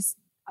just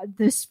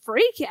this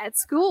freak at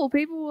school.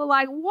 People were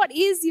like, what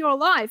is your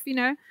life? You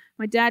know,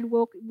 my dad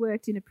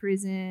worked in a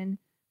prison.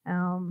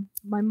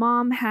 My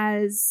mom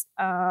has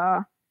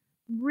in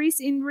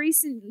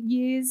recent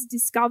years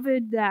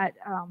discovered that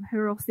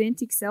her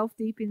authentic self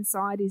deep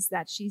inside is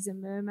that she's a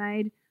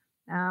mermaid.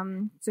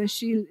 So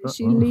she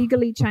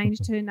legally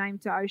changed her name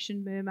to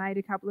Ocean Mermaid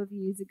a couple of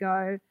years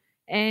ago.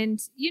 And,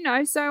 you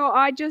know, so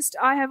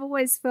I have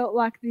always felt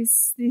like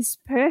this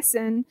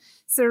person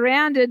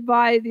surrounded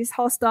by this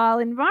hostile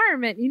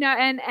environment, you know,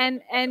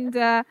 and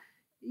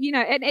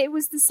and it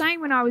was the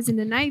same when I was in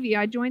the Navy.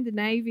 I joined the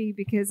Navy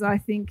because I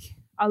think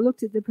I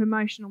looked at the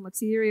promotional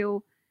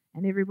material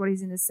and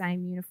everybody's in the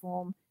same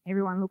uniform.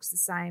 Everyone looks the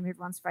same.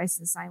 Everyone's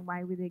facing the same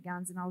way with their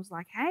guns. And I was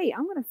like, hey,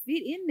 I'm going to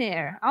fit in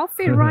there. I'll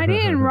fit right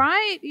in,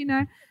 right?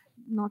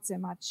 Not so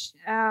much.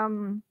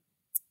 And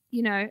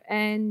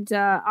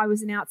I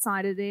was an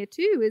outsider there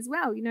too as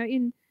well.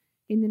 In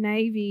the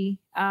Navy,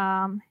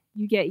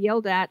 you get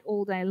yelled at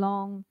all day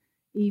long,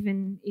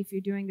 even if you're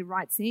doing the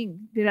right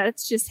thing.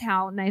 That's just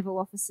how naval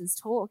officers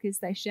talk, is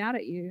they shout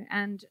at you.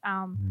 And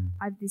I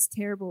have this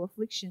terrible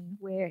affliction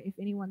where if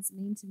anyone's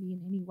mean to me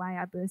in any way,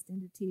 I burst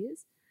into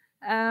tears.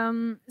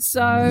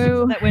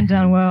 So that went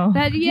down well.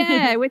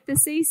 With the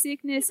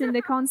seasickness and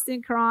the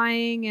constant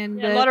crying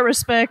and a lot of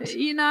respect,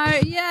 and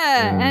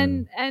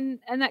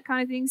that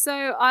kind of thing. So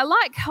I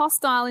like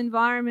hostile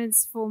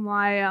environments for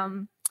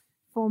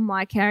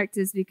my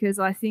characters because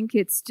I think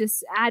it's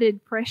just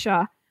added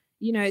pressure.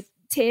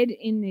 Ted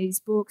in these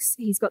books,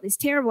 he's got this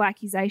terrible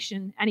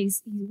accusation and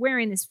he's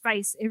wearing this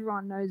face.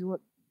 Everyone knows who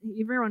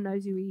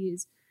he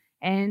is.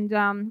 And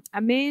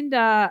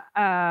Amanda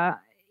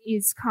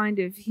is kind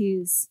of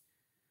his,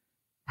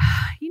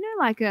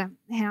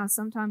 how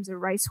sometimes a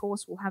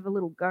racehorse will have a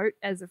little goat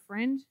as a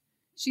friend.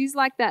 She's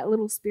like that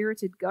little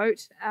spirited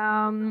goat.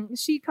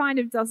 She kind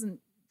of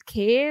doesn't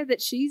care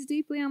that she's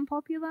deeply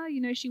unpopular.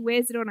 She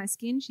wears it on her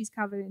skin. She's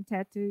covered in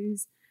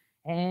tattoos.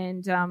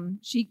 And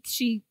she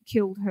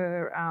killed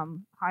her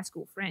high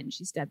school friend.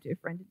 She stabbed her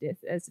friend to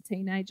death as a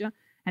teenager,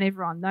 and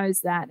everyone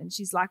knows that. And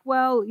she's like,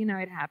 well,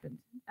 it happened.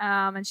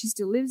 And she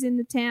still lives in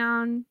the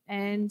town,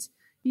 and,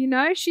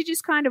 she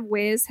just kind of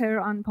wears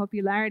her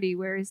unpopularity,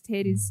 whereas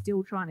Ted is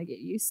still trying to get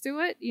used to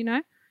it,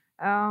 Clear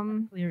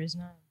his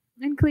name.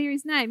 And clear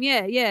his name,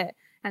 yeah.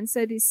 And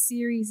so this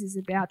series is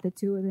about the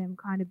two of them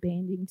kind of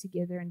banding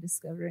together and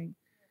discovering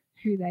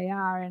who they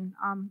are. And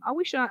I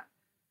wish I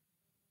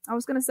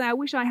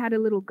had a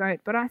little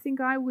goat, but I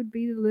think I would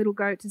be the little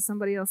goat to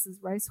somebody else's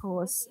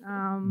racehorse,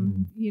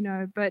 that's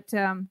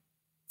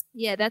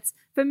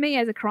for me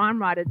as a crime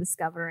writer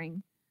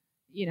discovering,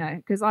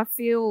 because I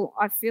feel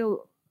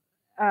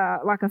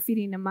like I fit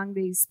in among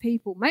these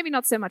people, maybe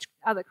not so much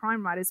other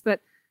crime writers,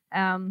 but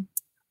I'm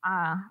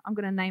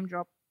going to name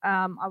drop.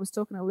 I was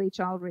talking to Lee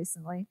Child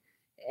recently,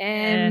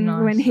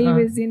 and when he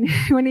was in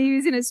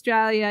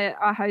Australia,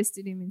 I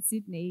hosted him in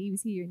Sydney. He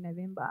was here in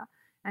November.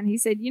 And he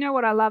said,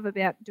 what I love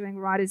about doing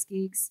writers'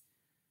 gigs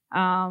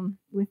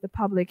with the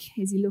public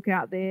is you look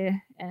out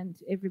there and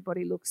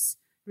everybody looks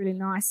really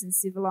nice and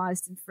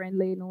civilized and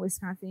friendly and all this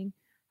kind of thing.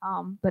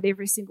 But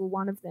every single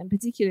one of them,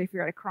 particularly if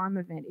you're at a crime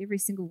event, every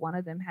single one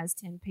of them has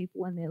 10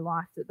 people in their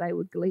life that they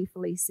would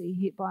gleefully see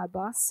hit by a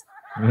bus.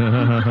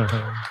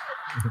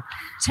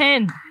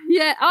 10.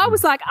 Yeah, I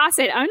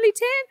said only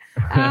 10.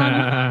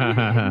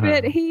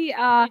 But he...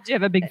 Did you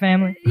have a big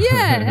family?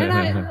 Yeah, and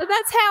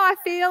that's how I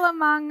feel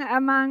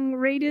among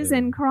readers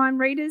and crime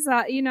readers.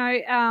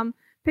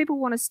 People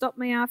want to stop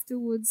me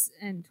afterwards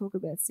and talk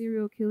about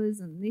serial killers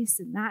and this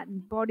and that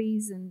and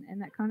bodies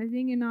and that kind of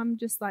thing. And I'm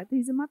just like,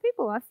 these are my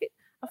people. I fit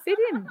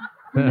in.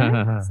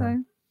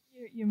 So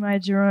you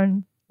made your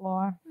own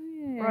life.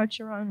 Yeah. Wrote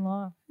your own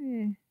life.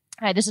 Yeah.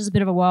 Hey, this is a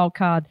bit of a wild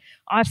card.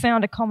 I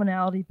found a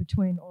commonality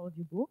between all of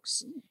your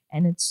books,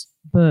 and it's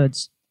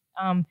birds.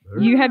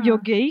 You have your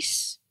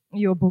geese,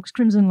 your books.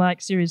 Crimson Lake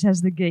series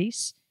has the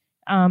geese.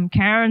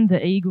 Karen,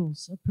 the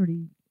eagles are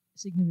pretty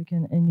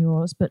significant in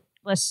yours, but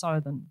less so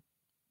than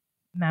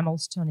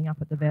mammals turning up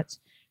at the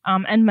vets.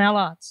 And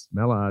mallards.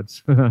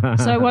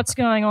 So what's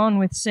going on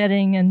with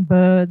setting and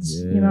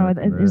birds? Yeah,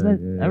 is that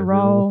a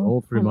role?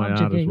 All through my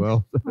art as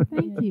well. Oh,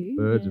 thank you.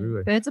 Birds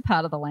everywhere. Birds are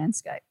part of the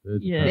landscape.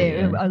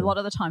 Yeah. A lot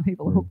of the time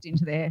people are hooked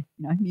into their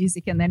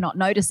music and they're not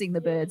noticing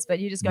the birds, but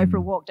you just go for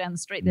a walk down the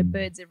street, there are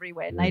birds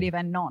everywhere, native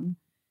and non,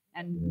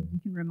 and you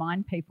can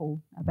remind people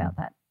about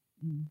that.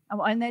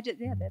 Oh, and they're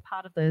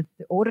part of the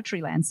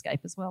auditory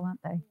landscape as well,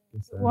 aren't they?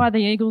 Why are the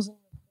eagles?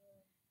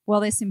 Well,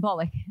 they're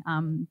symbolic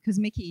because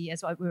Mickey,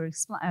 as I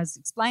was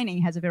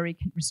explaining, has a very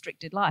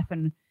restricted life,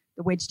 and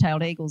the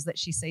wedge-tailed eagles that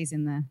she sees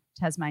in the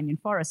Tasmanian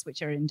forest,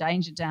 which are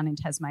endangered down in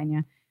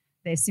Tasmania,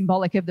 they're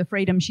symbolic of the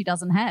freedom she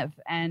doesn't have.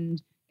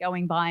 And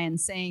going by and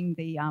seeing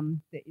the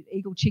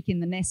eagle chick in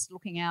the nest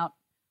looking out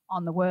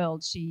on the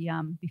world, she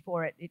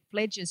before it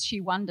fledges, she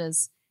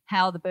wonders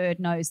how the bird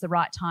knows the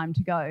right time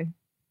to go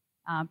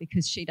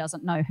because she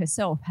doesn't know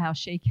herself how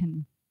she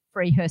can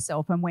free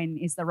herself and when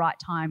is the right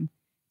time.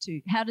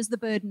 How does the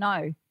bird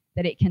know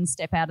that it can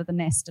step out of the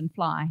nest and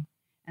fly?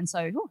 And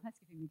so, that's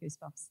giving me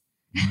goosebumps.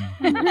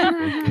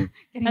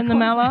 And the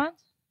mallard?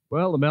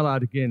 Well, the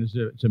mallard, again,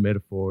 it's a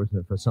metaphor, isn't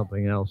it, for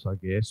something else, I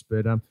guess.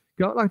 But I'd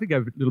like to go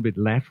a little bit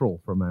lateral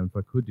for a moment,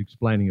 if I could,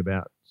 explaining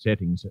about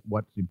settings,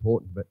 what's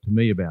important to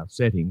me about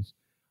settings.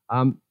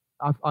 I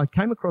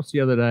came across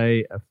the other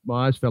day,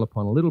 my eyes fell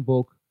upon a little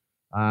book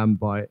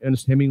by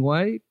Ernest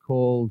Hemingway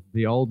called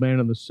The Old Man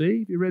and the Sea.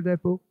 Have you read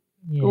that book?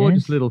 Yes.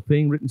 Gorgeous little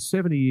thing written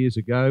 70 years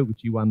ago,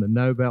 which he won the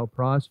Nobel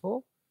Prize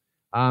for.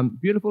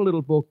 Beautiful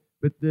little book,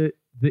 but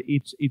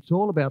it's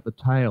all about the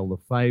tale, the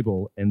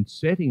fable, and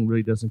setting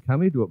really doesn't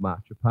come into it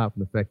much, apart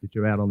from the fact that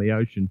you're out on the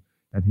ocean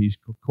and he's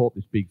caught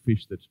this big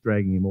fish that's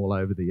dragging him all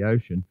over the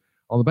ocean.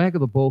 On the back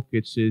of the book,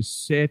 it says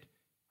set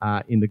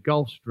in the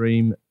Gulf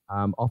Stream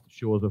off the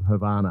shores of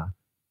Havana.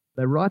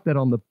 They write that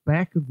on the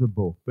back of the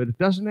book, but it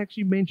doesn't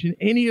actually mention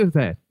any of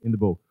that in the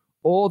book,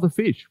 or the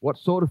fish, what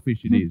sort of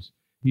fish it is.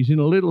 He's in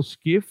a little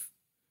skiff,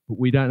 but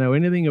we don't know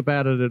anything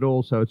about it at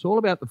all. So it's all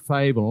about the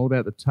fable, all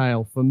about the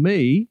tale. For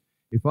me,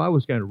 if I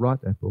was going to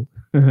write that book,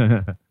 if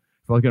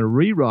I was going to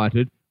rewrite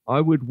it,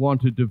 I would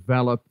want to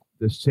develop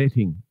the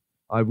setting.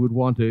 I would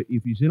want to,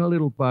 if he's in a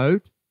little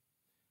boat,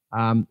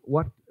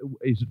 what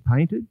is it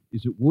painted?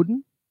 Is it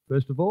wooden,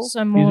 first of all?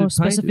 So more Is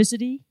it painted?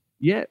 specificity?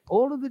 Yeah,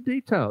 all of the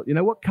detail. You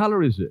know, what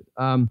colour is it?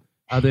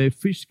 Are there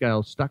fish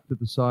scales stuck to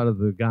the side of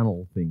the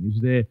gunnel thing?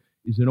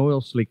 Is an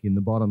oil slick in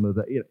the bottom of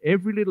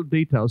every little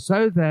detail,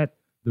 so that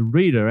the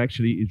reader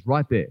actually is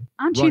right there.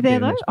 Aren't right you there,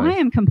 in though? that I space.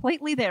 am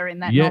completely there in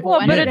that Yeah. novel. Well,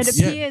 and but it it's-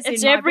 appears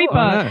It's in my every book.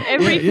 boat, know.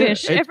 every Yeah,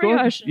 fish, it's every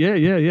gorgeous. ocean.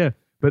 Yeah.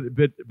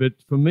 But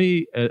for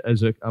me,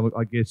 as a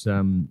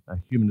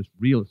humanist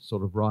realist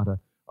sort of writer,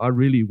 I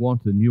really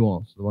want the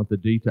nuance. I want the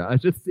detail.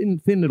 It's a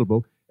thin little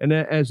book, and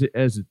as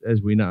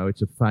we know,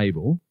 it's a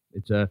fable.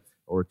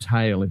 Or a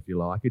tale, if you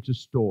like. It's a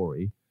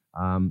story.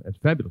 It's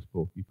a fabulous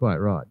book. You're quite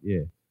right.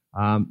 Yeah.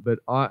 But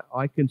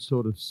I can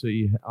sort of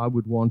see. I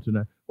would want to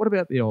know, what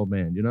about the old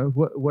man? You know,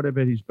 what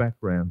about his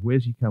background?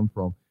 Where's he come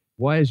from?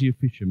 Why is he a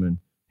fisherman?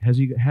 Has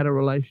he had a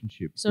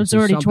relationship? So it's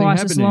already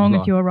twice as long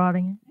if you're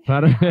writing it.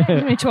 Pardon?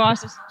 Only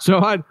twice as So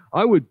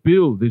I would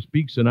build this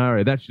big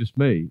scenario. That's just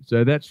me.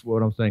 So that's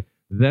what I'm saying.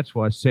 That's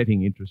why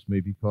setting interests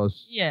me,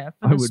 because for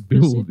I the would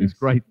build this specifics.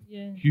 great,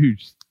 Yeah.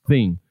 huge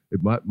thing.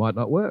 It might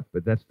not work,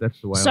 but that's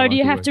the way. So I do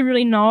you like have work. to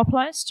really know a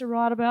place to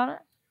write about it?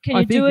 Can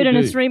I you do think it you in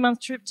a do.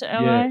 3-month trip to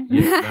LA?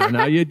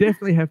 No, you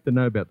definitely have to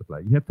know about the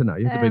place. You have to know.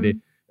 You have to be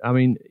there. I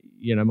mean,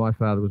 you know, my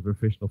father was a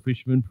professional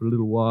fisherman for a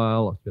little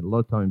while. I spent a lot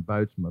of time in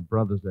boats. My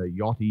brother's a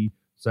yachty,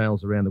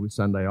 sails around the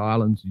Whitsunday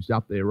Islands. He's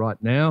up there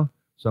right now,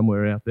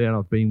 somewhere out there, and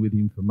I've been with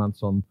him for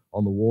months on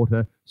the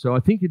water. So I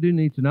think you do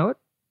need to know it.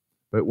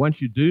 But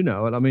once you do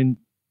know it, I mean,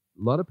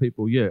 a lot of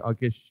people, I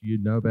guess you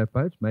know about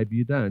boats. Maybe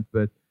you don't.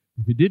 But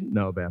if you didn't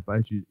know about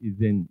boats,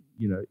 then,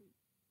 you know,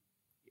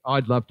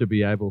 I'd love to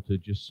be able to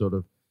just sort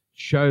of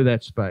show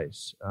that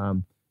space.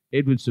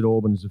 Edward St.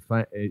 Alban is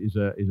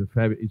a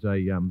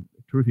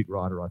terrific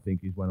writer. I think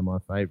he's one of my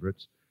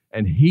favourites,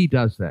 and he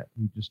does that.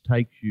 He just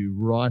takes you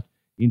right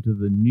into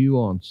the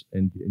nuance,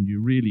 and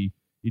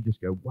you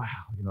just go, wow,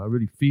 you know, I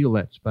really feel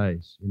that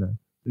space, you know.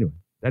 Anyway,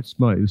 that's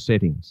my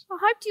settings. I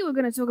hoped you were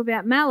going to talk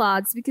about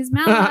mallards, because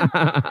mallard.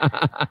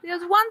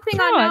 There's one thing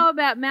I know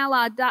about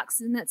mallard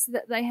ducks, and that's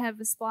that they have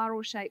a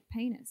spiral-shaped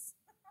penis.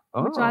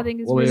 Which I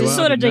think is really It's the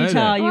sort of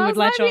detail you Well, would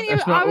latch on. I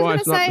was going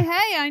to say,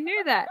 hey, I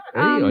knew that. Hey,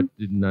 I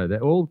didn't know that.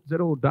 Is that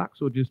all ducks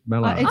or just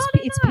mallards?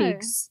 It's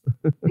pigs.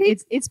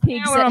 It's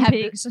pigs Now we're that on have.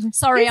 pigs.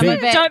 Sorry, I'm a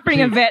vet. Don't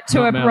bring a vet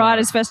to a Not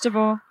writers'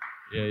 festival.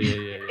 Yeah.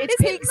 It's Is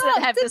it pigs not?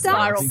 that have The the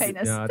spiral ducks?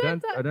 penis. No,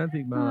 I don't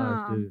think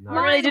mallards do. No.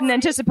 I really didn't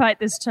anticipate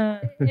this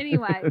turn.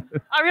 Anyway.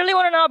 I really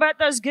want to know about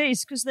those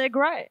geese because they're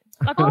great.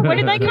 Like, where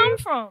did they come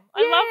from?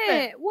 I love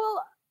them.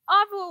 Well,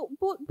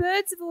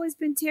 birds have always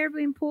been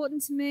terribly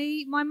important to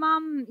me. My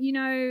mum, you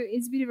know,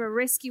 is a bit of a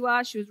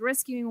rescuer. She was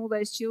rescuing all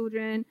those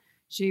children.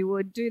 She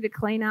would do the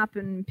cleanup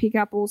and pick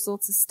up all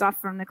sorts of stuff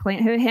from the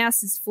clean. Her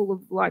house is full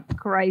of like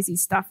crazy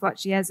stuff. Like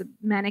she has a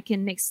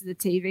mannequin next to the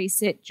TV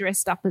set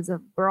dressed up as a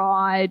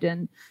bride,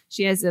 and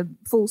she has a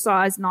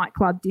full-size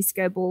nightclub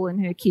disco ball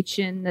in her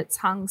kitchen that's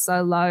hung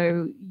so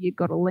low you've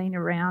got to lean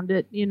around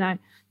it, you know,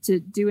 to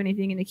do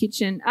anything in the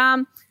kitchen.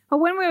 But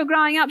when we were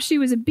growing up, she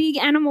was a big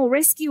animal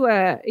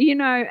rescuer, you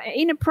know,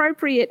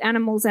 inappropriate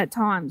animals at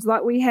times.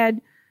 Like we had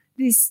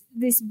this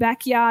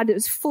backyard that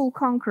was full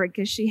concrete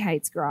because she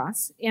hates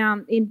grass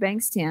in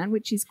Bankstown,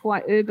 which is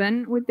quite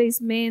urban, with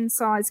these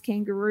man-sized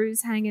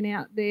kangaroos hanging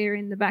out there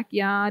in the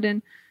backyard.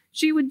 And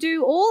she would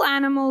do all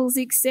animals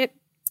except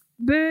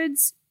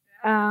birds,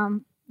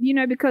 you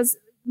know, because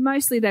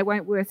mostly they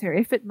weren't worth her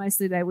effort.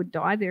 Mostly they would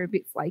die. They're a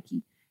bit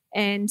flaky.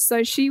 And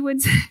so she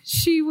would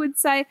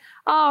say,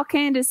 oh,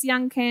 Candace,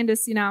 young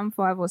Candace, you know, I'm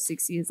 5 or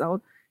 6 years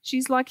old.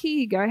 She's like, here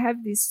you go,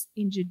 have this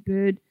injured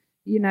bird,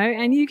 you know,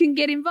 and you can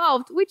get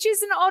involved, which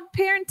is an odd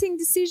parenting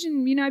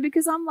decision, you know,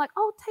 because I'm like,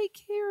 I'll take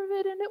care of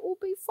it and it will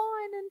be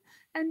fine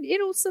and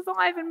it'll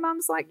survive. And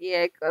Mum's like,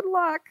 yeah, good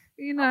luck,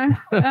 you know.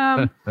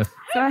 So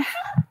I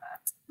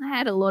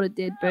had a lot of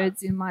dead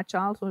birds in my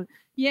childhood.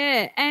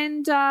 Yeah,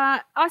 and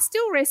I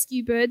still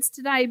rescue birds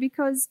today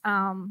because,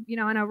 you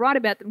know, and I write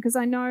about them because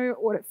I know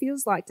what it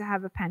feels like to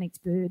have a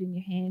panicked bird in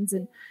your hands.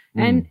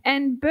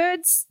 And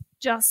birds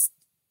just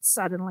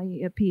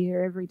suddenly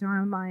appear every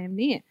time I am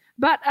near.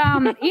 But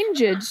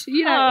injured,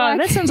 you know. Oh,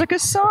 that sounds like a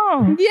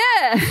song.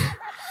 Yeah.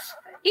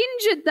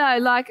 Injured, though.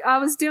 Like I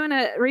was doing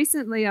a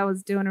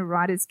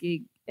writer's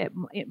gig at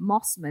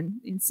Mossman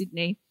in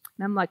Sydney.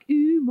 And I'm like,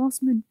 ooh,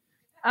 Mossman.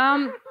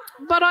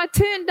 But I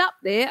turned up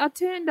there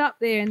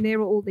and there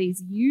were all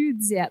these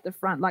youths out the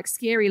front, like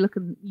scary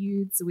looking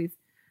youths with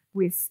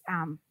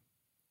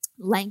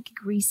lank,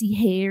 greasy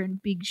hair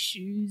and big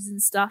shoes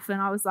and stuff.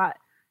 And I was like,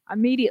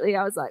 immediately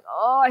I was like,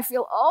 oh, I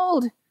feel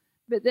old.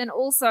 But then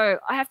also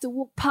I have to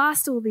walk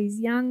past all these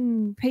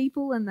young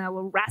people and they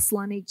were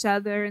wrestling each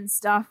other and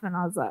stuff. And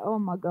I was like, oh,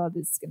 my God,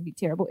 this is going to be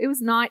terrible. It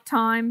was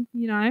nighttime,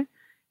 you know,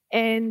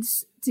 and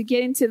to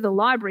get into the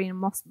library in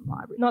Mossman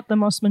Library. Not the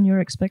Mossman you're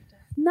expecting.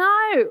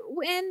 No.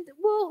 And,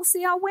 well,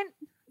 see,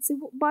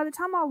 by the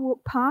time I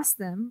walked past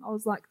them, I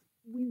was like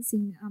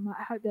wincing. I'm like,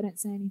 I hope they don't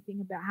say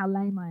anything about how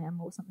lame I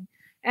am or something.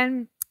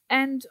 And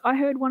I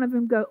heard one of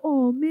them go,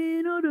 oh,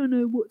 man, I don't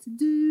know what to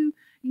do.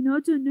 You know, I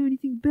don't know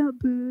anything about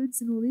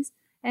birds and all this.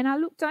 And I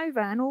looked over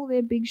and all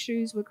their big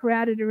shoes were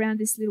crowded around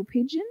this little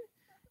pigeon.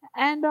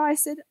 And I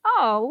said,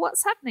 oh,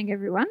 what's happening,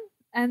 everyone?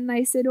 And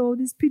they said, oh,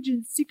 this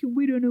pigeon's sick and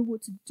we don't know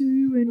what to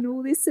do and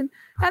all this. And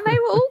they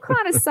were all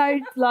kind of so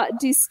like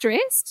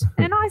distressed.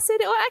 And I said,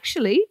 oh,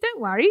 actually,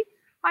 don't worry.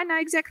 I know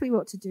exactly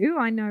what to do.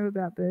 I know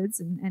about birds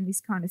and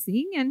this kind of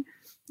thing. And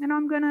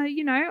I'm going to,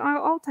 you know,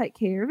 I'll take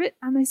care of it.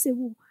 And they said,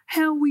 well,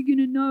 how are we going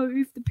to know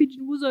if the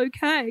pigeon was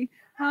okay?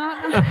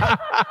 I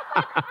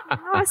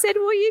said,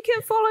 well, you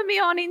can follow me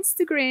on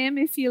Instagram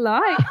if you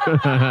like.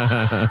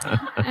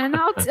 And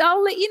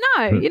I'll let you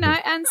know.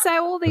 And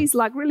so all these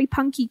like really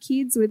punky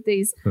kids with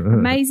these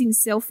amazing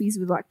selfies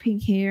with like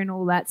pink hair and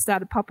all that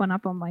started popping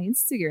up on my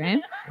Instagram.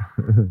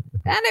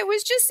 And it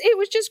was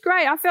just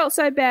great. I felt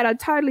so bad. I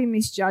totally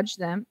misjudged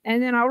them.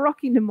 And then I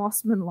rock into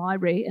Mossman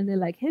Library and they're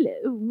like, hello,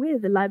 we're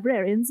the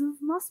librarians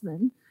of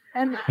Mossman.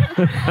 And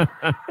I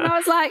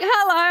was like,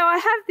 hello, I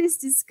have this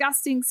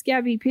disgusting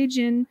scabby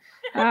pigeon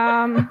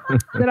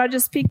that I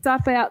just picked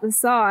up out the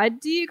side.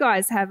 Do you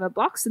guys have a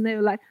box? And they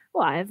were like,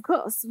 why, of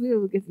course,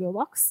 we'll give you a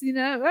box, you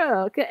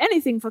know,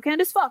 anything for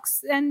Candace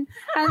Fox. And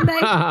they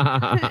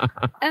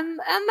and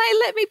they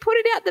let me put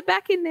it out the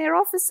back in their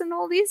office and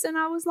all this. And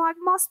I was like,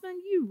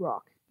 Mossman, you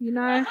rock, you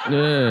know.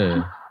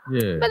 Yeah.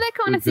 Yeah, but that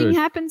kind of thing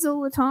happens all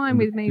the time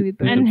with me with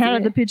birds. And how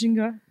did the pigeon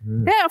go?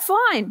 Yeah,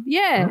 fine.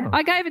 Yeah, Oh.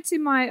 I gave it to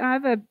I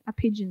have a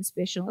pigeon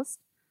specialist.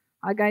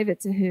 I gave it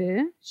to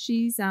her.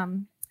 She's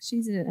an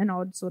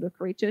odd sort of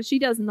creature. She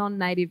does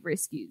non-native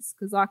rescues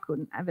because I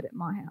couldn't have it at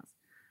my house.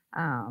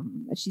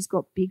 She's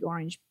got big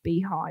orange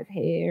beehive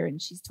hair,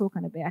 and she's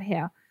talking about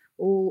how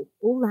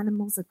all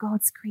animals are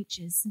God's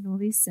creatures and all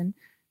this. And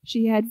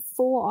she had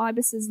 4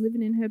 ibises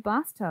living in her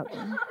bathtub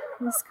and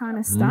this kind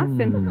of stuff.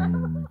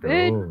 And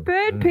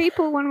bird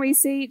people, when we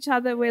see each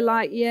other, we're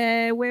like,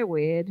 yeah, we're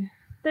weird.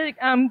 The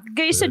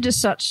geese are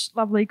just such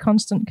lovely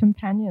constant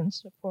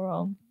companions for poor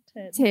old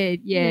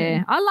Ted.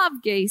 Yeah. I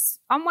love geese.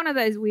 I'm one of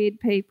those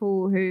weird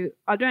people who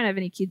I don't have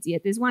any kids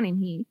yet. There's one in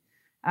here,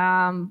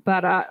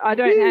 but I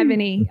don't have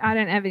any. I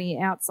don't have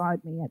any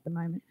outside me at the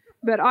moment.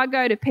 But I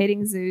go to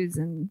petting zoos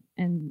and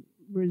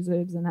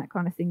reserves and that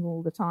kind of thing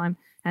all the time.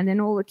 And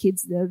then all the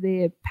kids, they're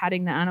there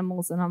patting the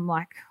animals, and I'm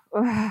like,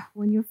 oh,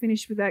 when you're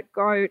finished with that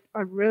goat,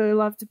 I'd really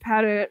love to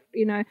pat it.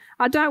 You know,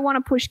 I don't want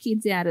to push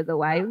kids out of the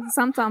way.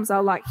 Sometimes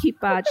I'll like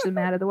hip barge them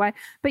out of the way.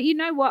 But you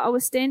know what? I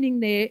was standing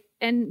there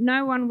and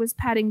no one was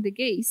patting the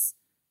geese.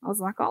 I was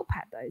like, I'll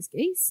pat those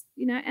geese,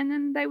 you know, and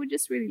then they were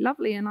just really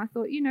lovely. And I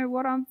thought, you know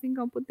what? I think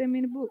I'll put them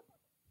in a book.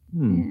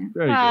 Very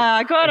good.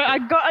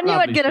 I knew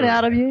I'd get it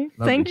out of you.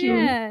 Lovely Thank you.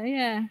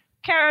 Yeah.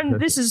 Karen,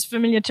 this is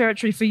familiar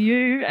territory for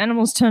you,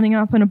 animals turning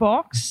up in a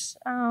box,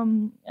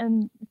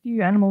 and a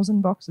few animals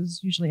in boxes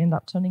usually end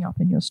up turning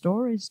up in your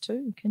stories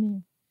too.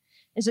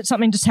 Is it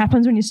something just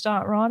happens when you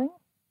start writing?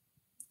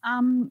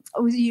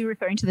 Was you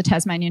referring to the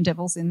Tasmanian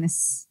devils in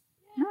this?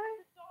 No.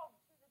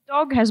 The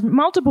dog has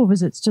multiple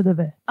visits to the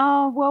vet.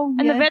 Oh, well,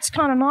 and the vet's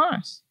kind of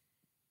nice.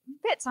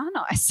 Vets are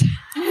nice.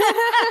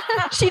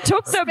 She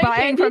took the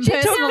bait from she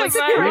personal took the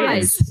bait.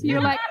 experience.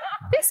 You're like,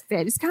 this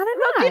vet is kind of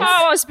nice.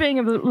 Oh, I was being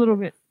a little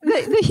bit.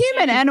 The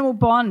human-animal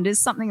bond is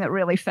something that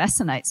really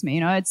fascinates me.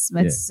 You know,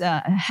 it's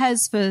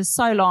has for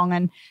so long,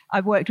 and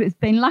I've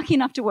been lucky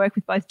enough to work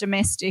with both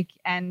domestic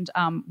and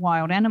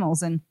wild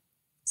animals. And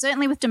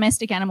certainly with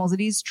domestic animals,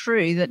 it is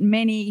true that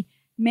many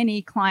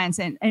clients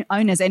and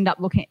owners end up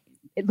looking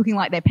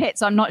like their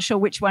pets. I'm not sure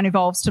which one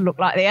evolves to look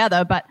like the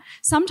other, but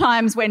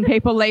sometimes when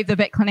people leave the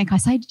vet clinic, I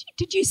say,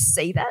 did you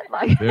see that?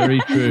 Like, very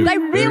true. They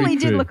really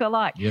did look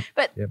alike. Yep.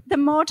 But the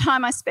more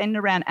time I spend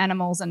around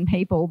animals and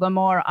people, the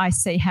more I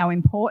see how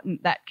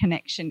important that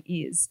connection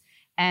is.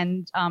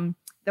 And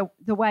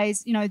the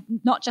ways, you know,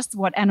 not just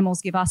what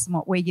animals give us and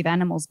what we give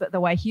animals, but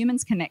the way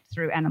humans connect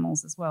through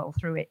animals as well,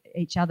 through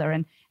each other.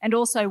 And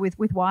also with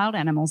wild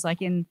animals,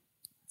 like in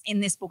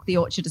this book, The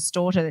Orchard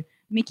Distorter,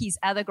 Mickey's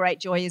other great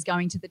joy is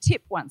going to the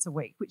tip once a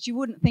week, which you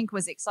wouldn't think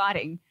was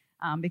exciting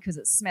because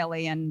it's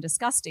smelly and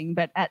disgusting.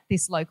 But at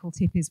this local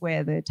tip is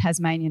where the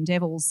Tasmanian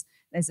devils,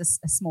 there's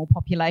a small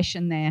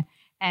population there.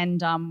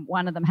 And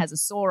one of them has a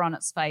sore on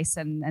its face.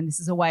 And this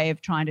is a way of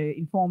trying to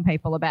inform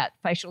people about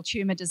facial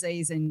tumour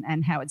disease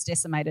and how it's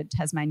decimated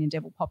Tasmanian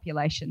devil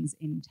populations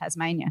in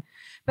Tasmania.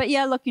 But,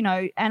 yeah, look, you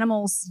know,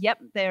 animals,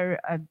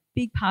 they're a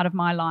big part of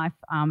my life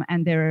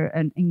and they're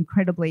an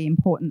incredibly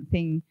important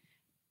thing.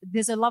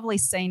 There's a lovely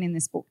scene in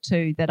this book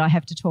too that I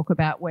have to talk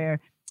about where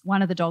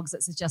one of the dogs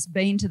that's just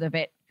been to the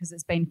vet because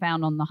it's been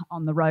found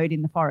on the road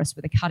in the forest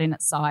with a cut in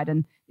its side,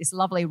 and this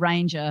lovely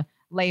ranger,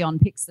 Leon,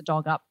 picks the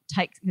dog up,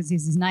 because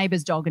it's his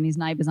neighbour's dog and his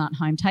neighbours aren't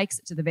home, takes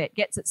it to the vet,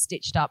 gets it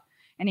stitched up,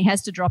 and he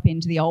has to drop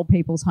into the old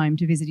people's home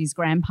to visit his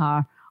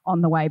grandpa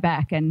on the way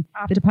back. And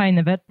After paying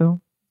the vet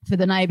bill. for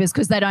the neighbours,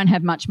 because they don't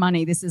have much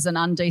money, this is an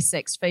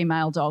undesexed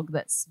female dog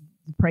that's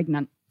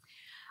pregnant.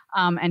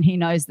 And he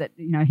knows that,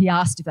 he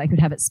asked if they could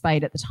have it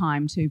spayed at the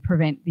time to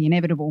prevent the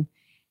inevitable.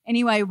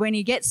 Anyway, when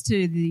he gets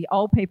to the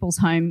old people's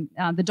home,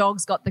 the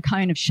dog's got the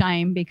cone of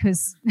shame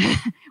because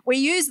we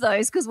use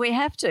those because we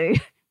have to.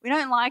 We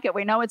don't like it.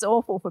 We know it's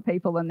awful for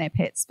people and their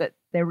pets, but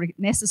they're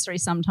necessary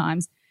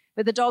sometimes.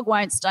 But the dog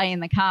won't stay in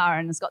the car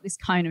and has got this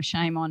cone of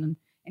shame on. And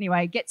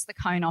anyway, he gets the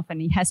cone off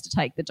and he has to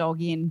take the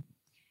dog in.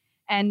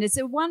 And it's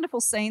a wonderful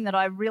scene that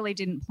I really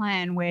didn't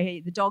plan, where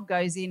the dog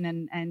goes in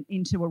and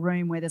into a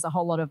room where there's a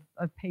whole lot of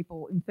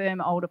people, infirm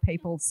older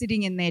people,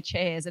 sitting in their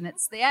chairs. And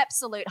it's the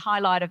absolute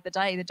highlight of the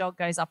day. The dog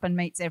goes up and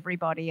meets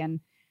everybody and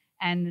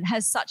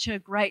has such a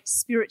great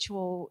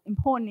spiritual,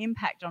 important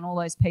impact on all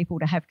those people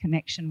to have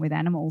connection with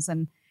animals.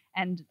 And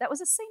that was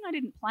a scene I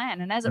didn't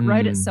plan. And as it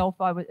wrote itself,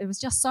 it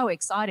was just so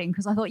exciting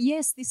because I thought,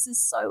 yes, this is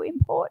so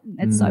important.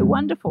 It's so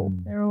wonderful.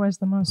 They're always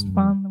the most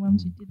fun, the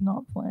ones you did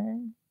not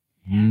plan.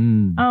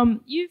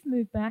 You've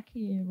moved back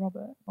here,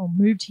 Robert, or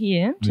moved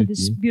here to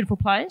this beautiful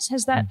place.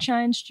 Has that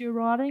changed your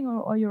writing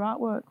or your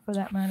artwork for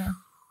that matter?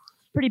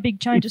 Pretty big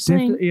change of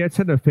scene. It's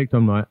had an effect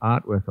on my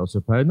artwork, I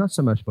suppose. Not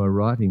so much my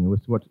writing.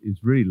 With what is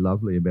really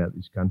lovely about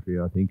this country,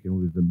 I think, and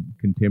with the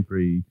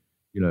contemporary,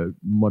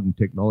 modern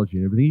technology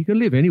and everything, you can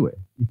live anywhere.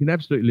 You can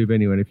absolutely live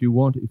anywhere. And if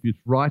it's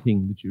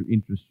writing that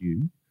interests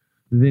you,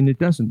 then it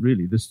doesn't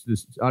really.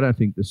 I don't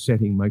think the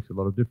setting makes a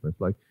lot of difference.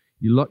 Like,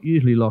 you're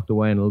usually locked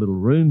away in a little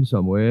room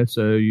somewhere,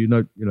 so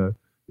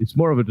it's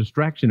more of a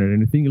distraction than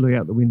anything. You look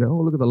out the window,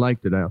 oh, look at the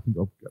lake today. I think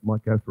I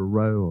might go for a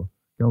row or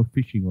go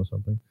fishing or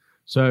something.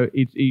 So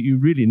you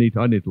really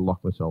I need to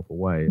lock myself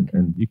away,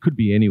 and you could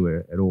be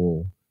anywhere at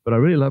all. But I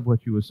really love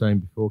what you were saying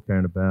before,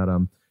 Karen, about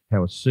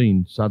how a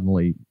scene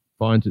suddenly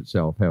finds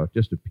itself, how it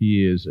just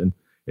appears, and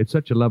it's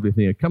such a lovely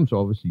thing. It comes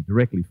obviously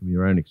directly from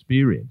your own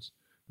experience,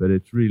 but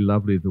it's really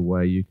lovely the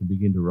way you can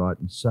begin to write,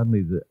 and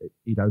suddenly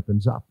it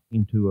opens up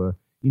into a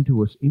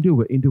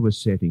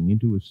setting,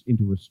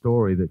 into a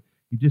story that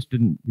you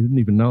didn't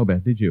even know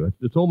about, did you?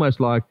 It's almost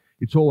like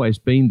it's always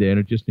been there, and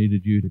it just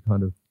needed you to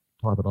kind of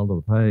type it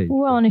onto the page.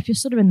 Well, and if you're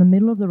sort of in the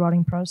middle of the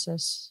writing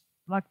process,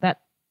 like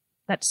that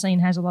scene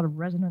has a lot of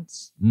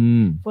resonance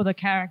for the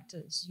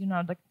characters.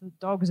 Like the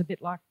dog is a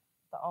bit like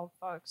the old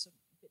folks, a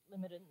bit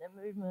limited in their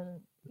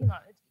movement.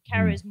 It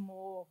carries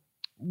more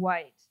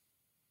weight.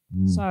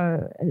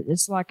 So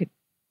it's like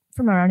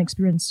from our own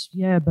experience,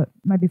 but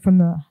maybe from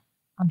the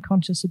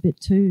unconscious a bit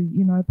too,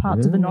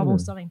 parts of the novel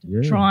starting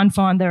to try and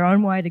find their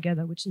own way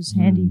together, which is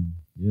handy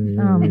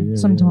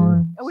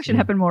sometimes. I wish it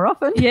happened more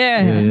often.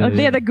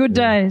 They're the good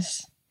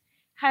days.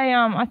 Hey,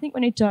 I think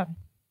we need to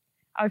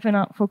open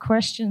up for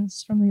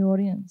questions from the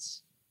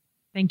audience.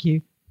 Thank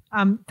you.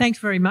 Thanks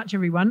very much,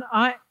 everyone.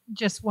 I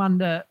just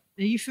wonder,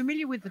 are you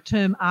familiar with the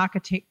term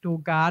architect or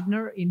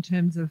gardener in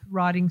terms of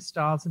writing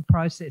styles and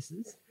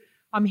processes?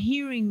 I'm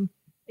hearing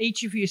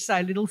each of you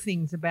say little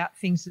things about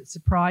things that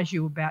surprise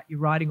you about your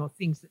writing or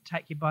things that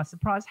take you by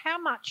surprise.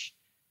 How much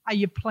are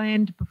you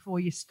planned before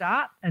you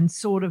start and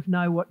sort of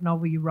know what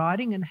novel you're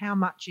writing, and how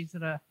much is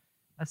it a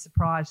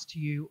surprise to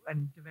you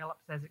and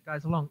develops as it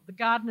goes along? The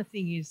gardener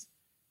thing is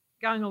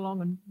going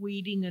along and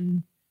weeding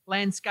and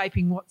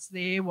landscaping what's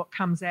there, what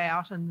comes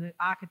out, and the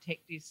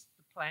architect is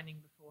the planning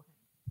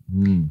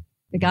beforehand.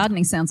 The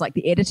gardening sounds like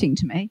the editing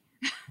to me.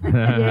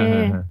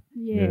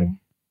 Yeah.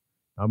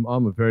 I'm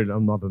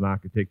not an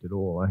architect at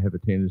all. I have a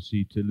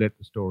tendency to let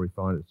the story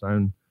find its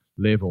own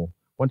level.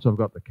 Once I've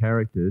got the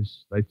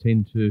characters, they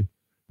tend to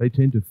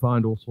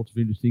find all sorts of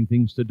interesting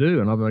things to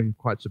do, and I'm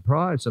quite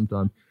surprised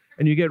sometimes.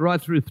 And you get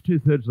right through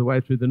 2/3 of the way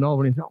through the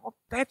novel, and you think, oh,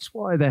 that's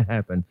why that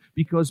happened,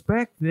 because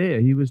back there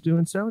he was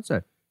doing so and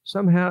so.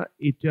 Somehow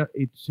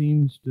it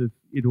seems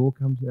it all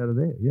comes out of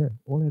there,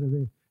 all out of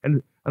there.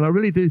 And I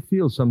really do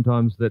feel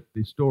sometimes that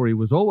the story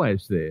was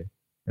always there,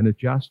 and it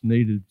just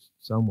needed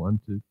someone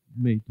to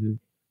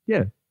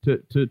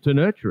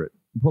nurture it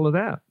and pull it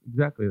out.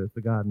 Exactly, that's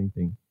the gardening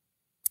thing.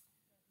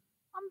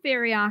 I'm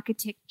very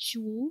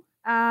architectural.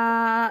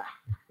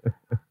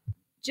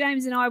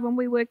 James and I, when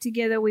we work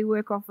together, we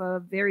work off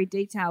a very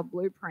detailed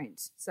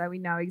blueprint, so we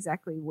know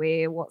exactly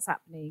what's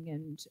happening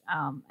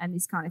and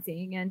this kind of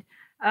thing. And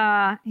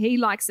he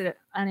likes an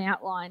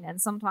outline,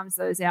 and sometimes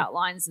those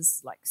outlines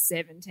is like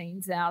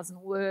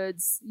 17,000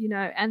 words,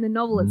 and the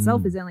novel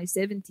itself is only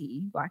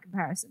 70 by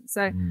comparison.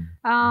 So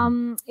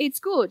it's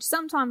good.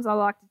 Sometimes I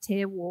like to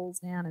tear walls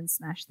down and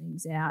smash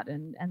things out,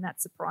 and that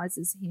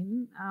surprises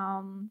him,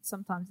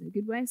 sometimes in a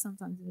good way,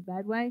 sometimes in a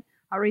bad way.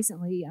 I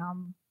recently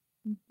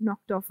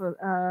knocked off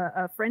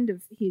a friend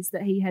of his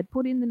that he had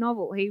put in the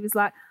novel. He was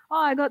like, oh,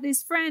 I got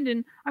this friend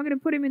and I'm going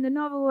to put him in the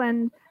novel,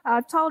 and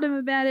I've told him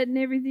about it and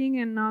everything,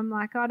 and I'm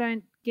like, I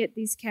don't get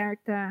this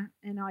character,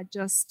 and I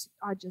just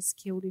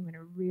killed him in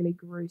a really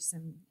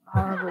gruesome,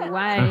 horrible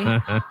way.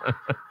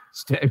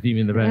 Stabbed him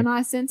in the back. And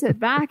I sent it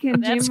back,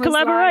 and Jim That's was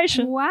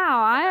collaboration. like,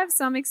 "Wow, I have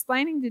some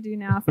explaining to do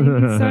now. Thank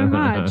you so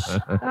much."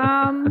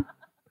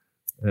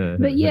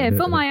 But yeah,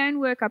 for my own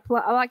work,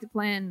 I like to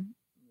plan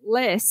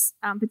less,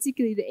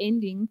 particularly the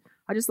ending.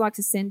 I just like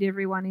to send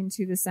everyone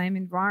into the same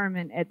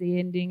environment at the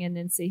ending, and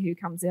then see who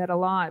comes out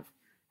alive.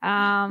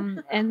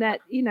 And that,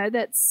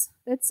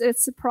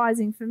 it's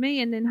surprising for me,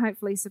 and then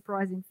hopefully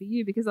surprising for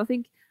you, because I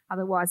think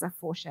otherwise I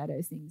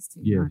foreshadow things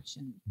too much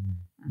and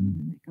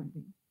that kind of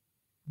thing.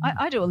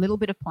 I do a little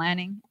bit of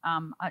planning.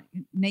 I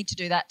need to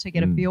do that to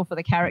get a feel for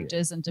the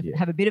characters and to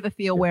have a bit of a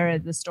feel where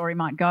the story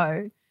might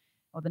go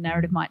or the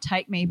narrative might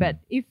take me. But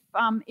if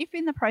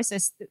in the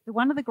process,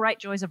 one of the great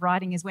joys of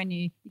writing is when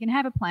you can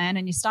have a plan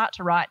and you start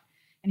to write,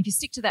 and if you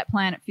stick to that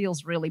plan, it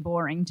feels really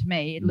boring to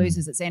me. It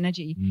loses its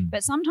energy.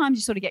 But sometimes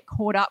you sort of get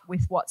caught up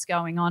with what's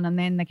going on, and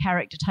then the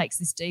character takes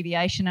this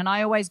deviation. And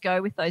I always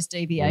go with those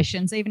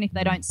deviations, even if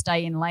they don't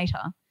stay in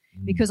later.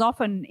 Because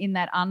often in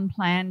that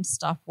unplanned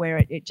stuff where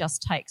it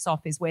just takes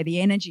off is where the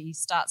energy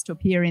starts to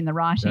appear in the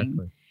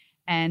writing,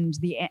 and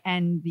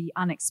the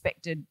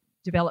unexpected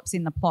develops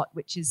in the plot,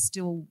 which is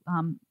still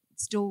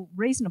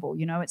reasonable.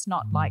 It's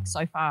not like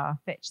so far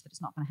fetched that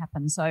it's not going to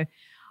happen. So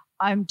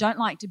I don't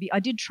like to be.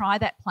 I did try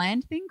that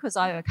planned thing because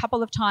a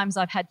couple of times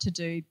I've had to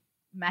do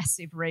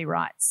massive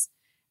rewrites,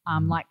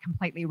 like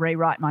completely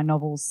rewrite my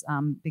novels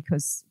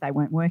because they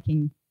weren't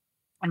working.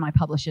 And my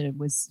publisher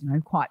was,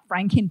 quite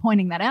frank in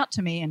pointing that out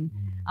to me. And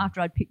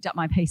after I'd picked up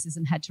my pieces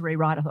and had to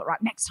rewrite, I thought, right,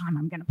 next time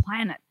I'm going to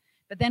plan it.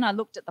 But then I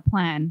looked at the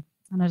plan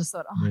and I just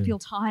thought, I feel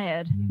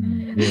tired.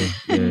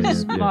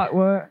 This might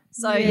work.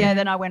 So,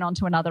 then I went on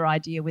to another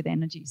idea with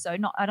energy. So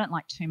I don't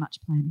like too much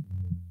planning.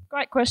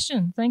 Great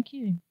question. Thank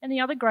you. Any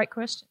other great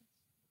questions?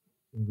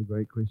 Another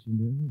great question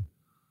down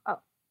there.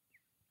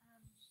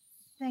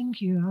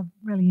 Thank you. I've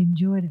really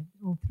enjoyed it,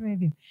 all three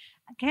of you.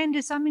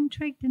 Candice, I'm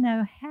intrigued to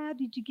know, how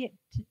did you get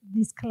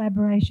this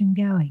collaboration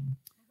going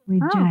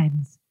with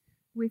James?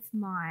 With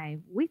my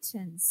wit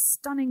and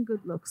stunning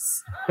good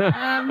looks.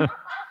 I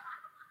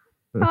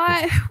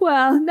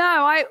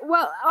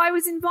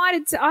was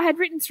invited to, I had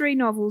written 3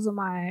 novels on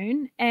my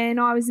own, and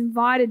I was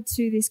invited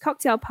to this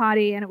cocktail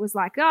party, and it was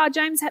like,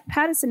 James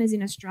Patterson is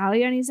in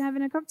Australia and he's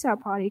having a cocktail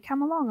party.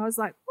 Come along. I was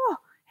like,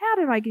 how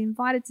did I get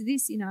invited to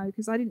this?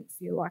 Because I didn't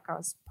feel like I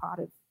was part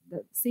of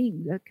the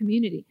thing, the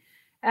community.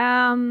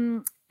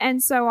 And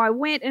so I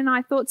went, and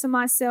I thought to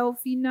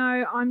myself,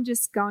 I'm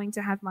just going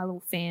to have my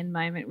little fan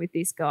moment with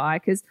this guy,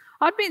 because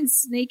I'd been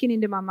sneaking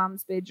into my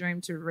mum's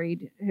bedroom to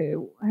read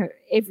her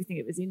everything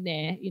that was in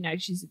there.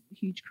 She's a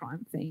huge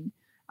crime fiend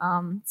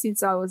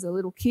since I was a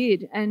little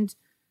kid. And,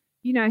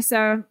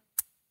 so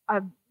I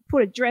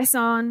put a dress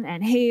on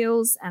and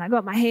heels, and I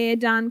got my hair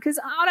done because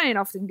I don't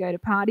often go to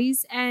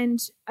parties, and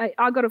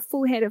I got a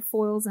full head of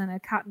foils and a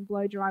cut and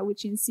blow dry,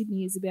 which in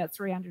Sydney is about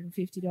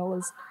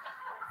 $350.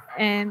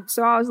 And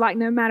so I was like,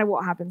 no matter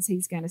what happens,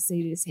 he's going to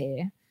see this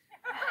hair.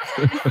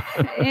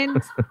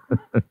 And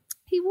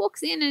he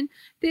walks in, and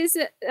there's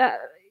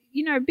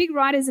big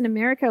writers in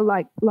America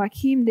like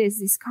him, there's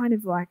this kind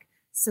of like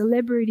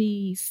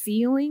celebrity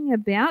feeling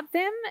about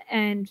them.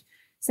 And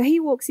so he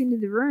walks into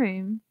the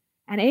room,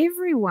 and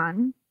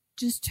everyone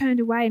just turned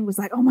away and was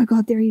like, oh my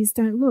God, there he is,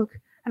 don't look.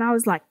 And I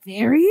was like,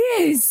 there he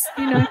is.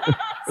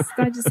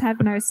 I just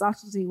have no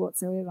subtlety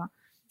whatsoever.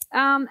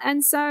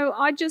 And so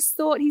I just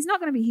thought, he's not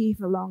going to be here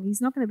for long.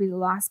 He's not going to be the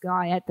last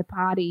guy at the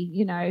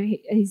party.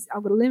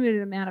 I've got a limited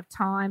amount of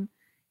time,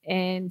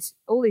 and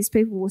all these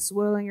people were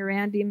swirling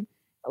around him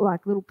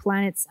like little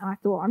planets. And I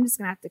thought, I'm just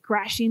going to have to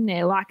crash in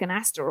there like an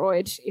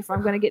asteroid if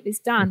I'm going to get this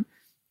done.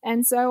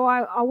 And so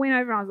I went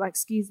over and I was like,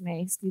 excuse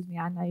me,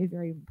 I know you're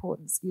very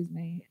important, excuse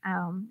me.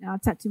 And I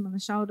tapped him on the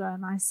shoulder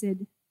and I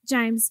said,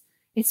 James,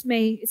 it's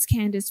me, it's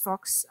Candice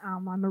Fox.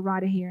 I'm a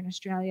writer here in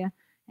Australia,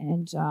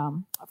 and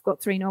I've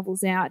got 3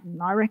 novels out,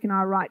 and I reckon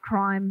I write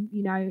crime,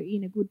 in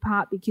a good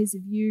part because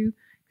of you,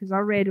 because I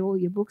read all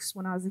your books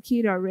when I was a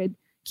kid. I read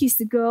Kiss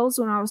the Girls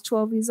when I was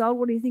 12 years old.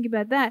 What do you think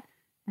about that?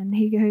 And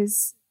he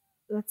goes,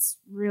 that's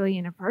really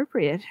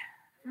inappropriate.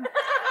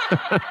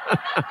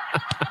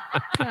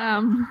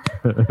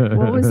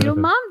 What was your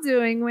mum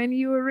doing when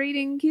you were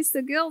reading Kiss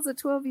the Girls at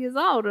 12 years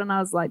old? And I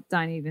was like,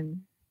 don't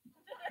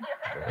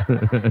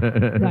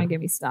get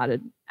me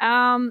started.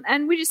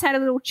 And we just had a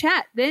little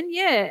chat then,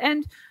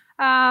 and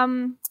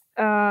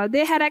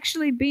there had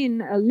actually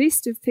been a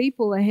list of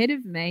people ahead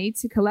of me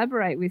to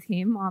collaborate with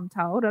him, I'm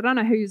told. I don't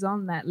know who's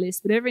on that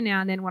list, but every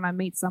now and then when I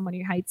meet someone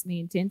who hates me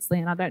intensely,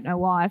 and I don't know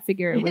why, I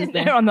figure it was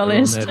them. They're on the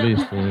list. On that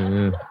list.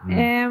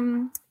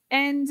 Yeah.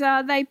 And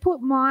they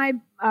put my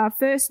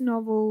first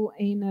novel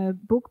in a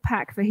book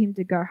pack for him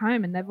to go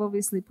home, and they've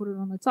obviously put it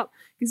on the top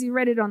because he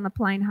read it on the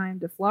plane home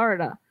to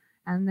Florida.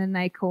 And then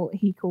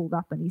he called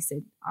up and he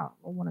said, I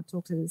want to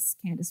talk to this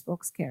Candice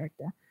Fox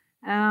character.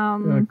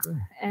 And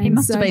he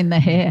must have been the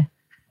hair.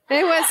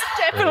 It was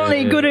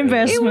definitely good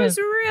investment. It was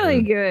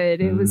really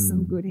good. It was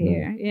some good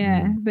hair,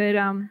 yeah. But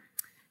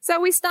So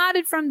we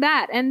started from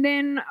that, and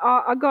then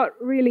I got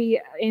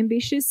really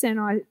ambitious, and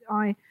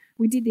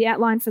we did the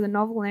outline for the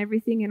novel and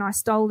everything, and I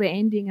stole the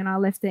ending and I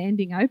left the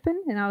ending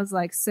open, and I was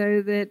like,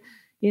 so that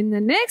in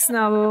the next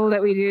novel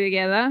that we do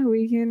together,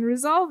 we can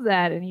resolve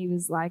that. And he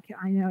was like,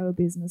 I know a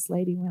business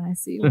lady when I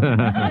see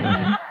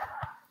one.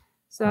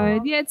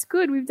 So, yeah, it's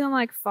good. We've done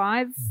like 4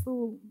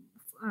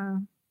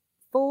 and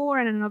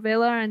a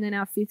novella, and then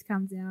our 5th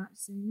comes out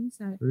soon.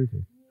 So,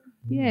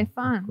 yeah,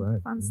 fun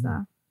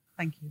stuff.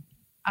 Thank you.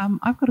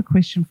 I've got a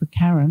question for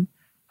Karen.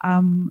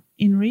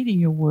 In reading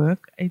your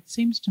work, it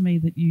seems to me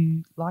that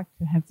you like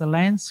to have the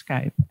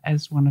landscape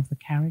as one of the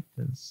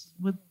characters.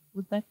 Would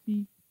that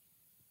be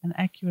an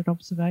accurate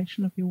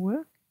observation of your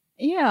work?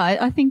 Yeah,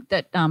 I think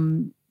that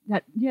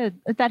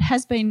that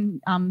has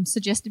been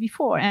suggested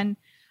before, and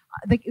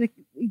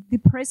the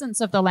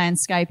presence of the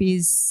landscape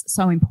is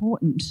so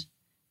important,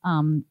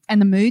 and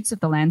the moods of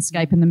the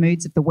landscape and the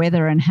moods of the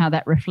weather and how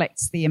that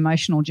reflects the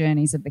emotional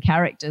journeys of the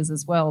characters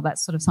as well.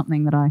 That's sort of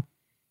something that I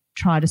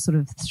try to sort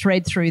of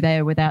thread through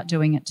there without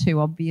doing it too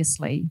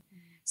obviously.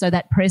 So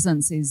that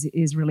presence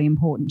is really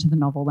important to the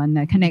novel, and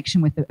the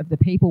connection with the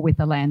people with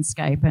the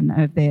landscape and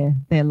of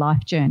their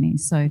life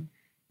journeys. So,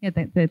 yeah,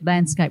 the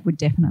landscape would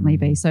definitely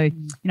be. So,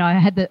 I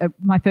had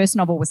my first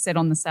novel was set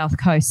on the south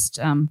coast,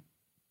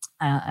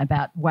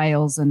 about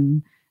Wales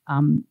and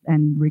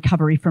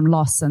recovery from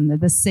loss, and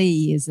the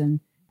sea is and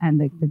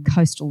the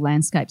coastal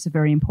landscapes are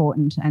very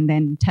important. And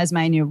then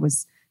Tasmania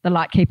was the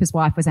Lightkeeper's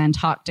Wife was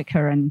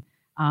Antarctica, and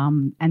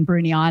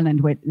Bruny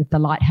Island, where the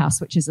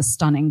lighthouse, which is a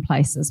stunning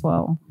place as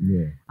well.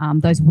 Yeah.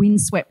 Those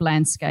windswept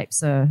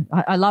landscapes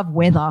I love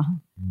weather,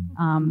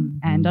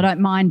 and I don't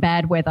mind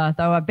bad weather,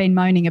 though I've been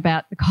moaning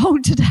about the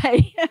cold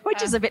today,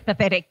 which is a bit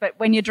pathetic, but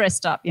when you're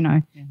dressed up,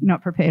 you're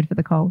not prepared for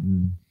the cold.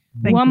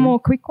 One more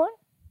quick one.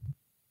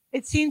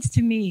 It seems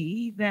to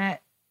me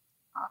that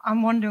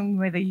I'm wondering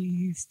whether you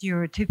use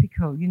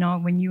stereotypical,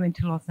 when you went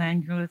to Los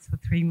Angeles for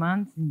 3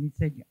 months and you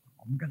said,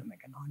 I'm going to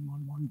make a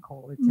 911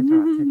 call, et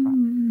cetera, et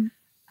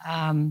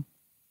cetera.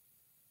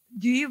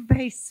 Do you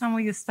base some of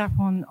your stuff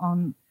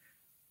on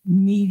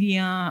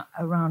media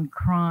around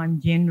crime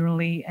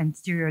generally and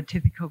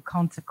stereotypical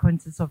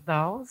consequences of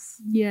those?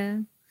 Yeah.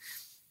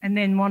 And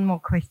then one more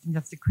question,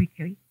 just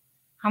quickly.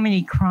 How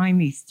many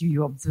crimies do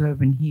you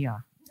observe and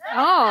hear?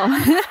 Oh.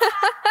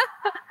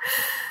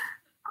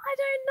 I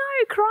don't know.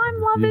 Crime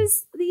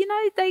lovers,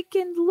 they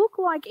can look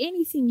like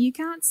anything. You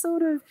can't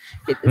sometimes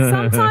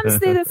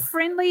they're the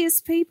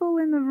friendliest people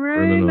in the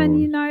room, and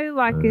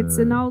it's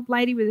an old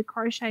lady with a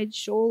crocheted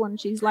shawl, and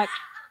she's like,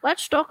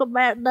 let's talk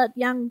about that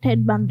young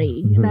Ted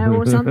Bundy,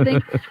 or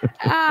something.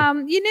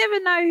 You never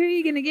know who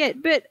you're going to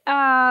get. But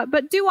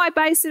do I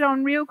base it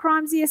on real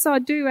crimes? Yes, I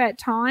do at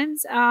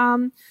times.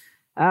 The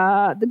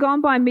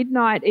Gone by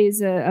Midnight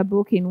is a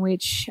book in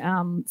which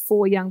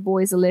 4 young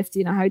boys are left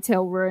in a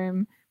hotel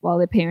room while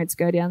their parents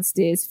go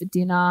downstairs for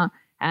dinner,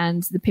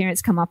 and the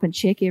parents come up and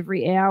check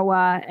every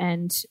hour,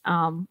 and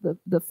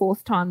the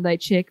 4th time they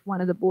check, one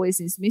of the boys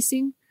is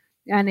missing.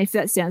 And if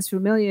that sounds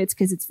familiar, it's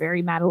because it's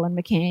very Madeline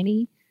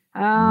McCanny.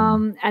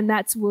 And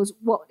that was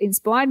what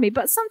inspired me.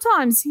 But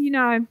sometimes,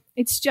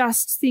 it's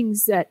just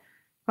things that,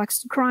 like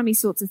crimey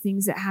sorts of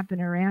things that happen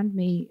around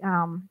me.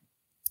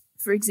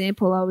 For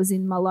example, I was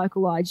in my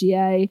local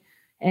IGA,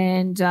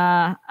 and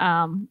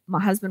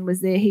my husband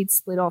was there. He'd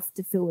split off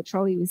to fill the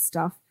trolley with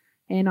stuff.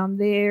 And I'm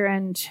there,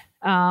 and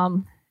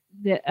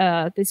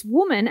this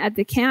woman at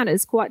the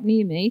counters quite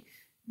near me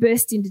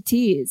burst into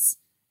tears,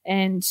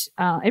 and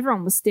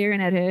everyone was staring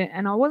at her,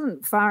 and I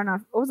wasn't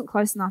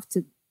close enough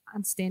to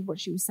understand what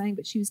she was saying,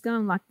 but she was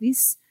going like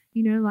this,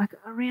 like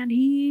around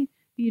here,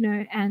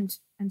 and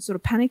sort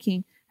of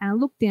panicking. And I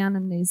looked down,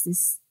 and there's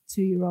this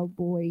 2-year-old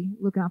boy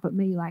looking up at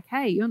me like,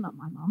 hey, you're not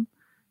my mum.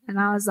 And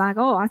I was like,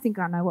 oh, I think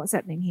I know what's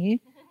happening here.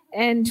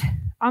 And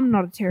I'm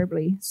not a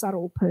terribly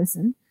subtle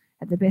person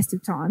at the best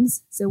of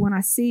times. So when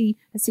I see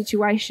a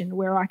situation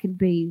where I can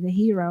be the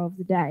hero of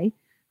the day,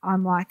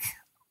 I'm like,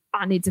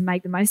 I need to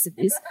make the most of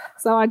this.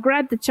 So I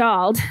grabbed the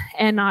child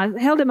and I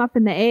held him up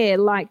in the air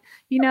like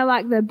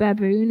the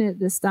baboon at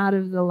the start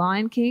of The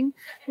Lion King.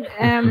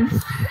 And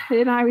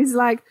I was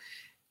like,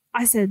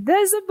 I said,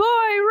 there's a boy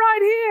right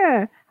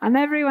here. And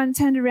everyone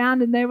turned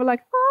around and they were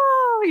like,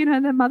 oh,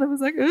 and their mother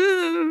was like,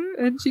 oh,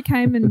 and she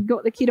came and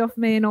got the kid off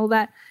me and all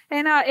that.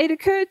 And it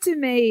occurred to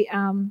me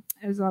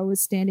as I was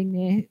standing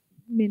there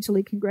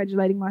mentally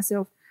congratulating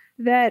myself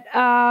that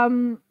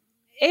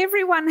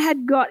everyone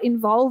had got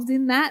involved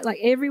in that. Like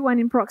everyone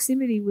in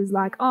proximity was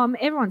like,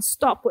 everyone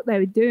stopped what they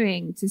were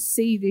doing to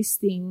see this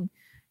thing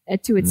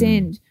to its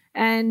end.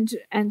 And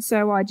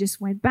so I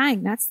just went,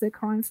 bang, that's the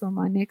crime for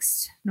my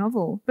next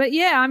novel. But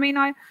yeah, I mean,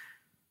 I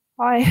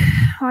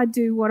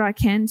do what I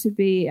can to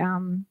be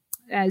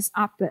as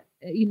up,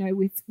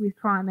 with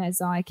crime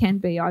as I can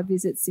be. I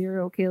visit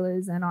serial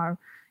killers, and I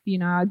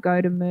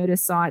go to murder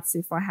sites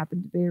if I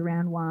happen to be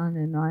around one,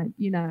 and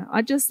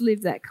I just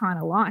live that kind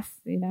of life,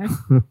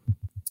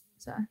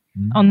 So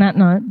on that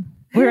note,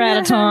 we're out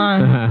of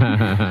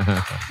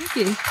time. Thank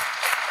you.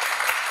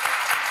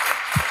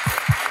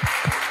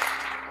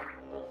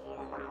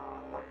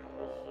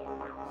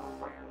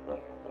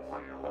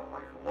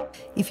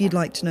 If you'd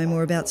like to know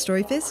more about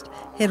Storyfest,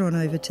 head on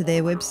over to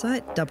their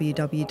website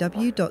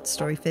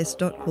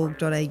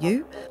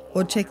www.storyfest.org.au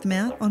or check them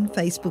out on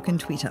Facebook and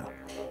Twitter.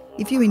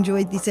 If you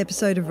enjoyed this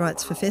episode of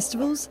Rights for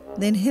Festivals,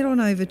 then head on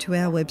over to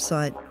our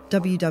website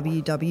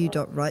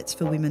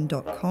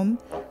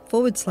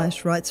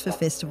www.rightsforwomen.com/Rights for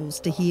Festivals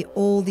to hear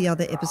all the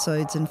other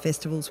episodes and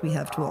festivals we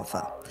have to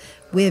offer.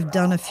 We've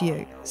done a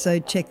few, so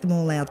check them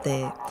all out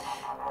there.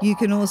 You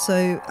can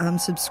also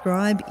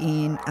subscribe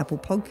in Apple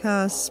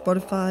Podcasts,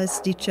 Spotify,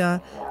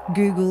 Stitcher,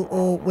 Google,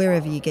 or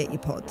wherever you get your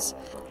pods.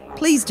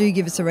 Please do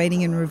give us a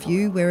rating and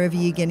review wherever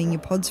you're getting your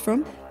pods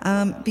from,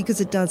 because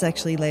it does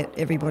actually let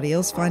everybody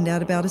else find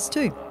out about us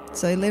too.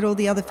 So let all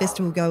the other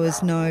festival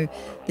goers know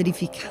that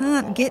if you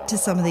can't get to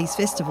some of these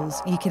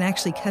festivals, you can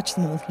actually catch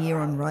them all here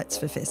on Rights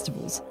for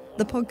Festivals,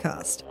 the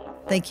podcast.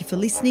 Thank you for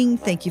listening.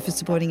 Thank you for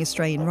supporting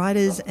Australian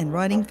writers and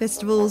writing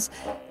festivals.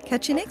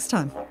 Catch you next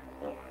time.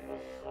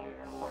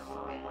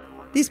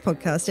 This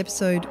podcast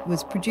episode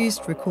was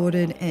produced,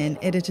 recorded and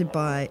edited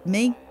by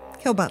me,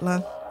 Kel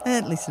Butler,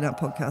 at Listen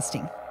Up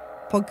Podcasting.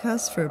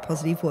 Podcasts for a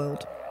Positive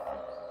World.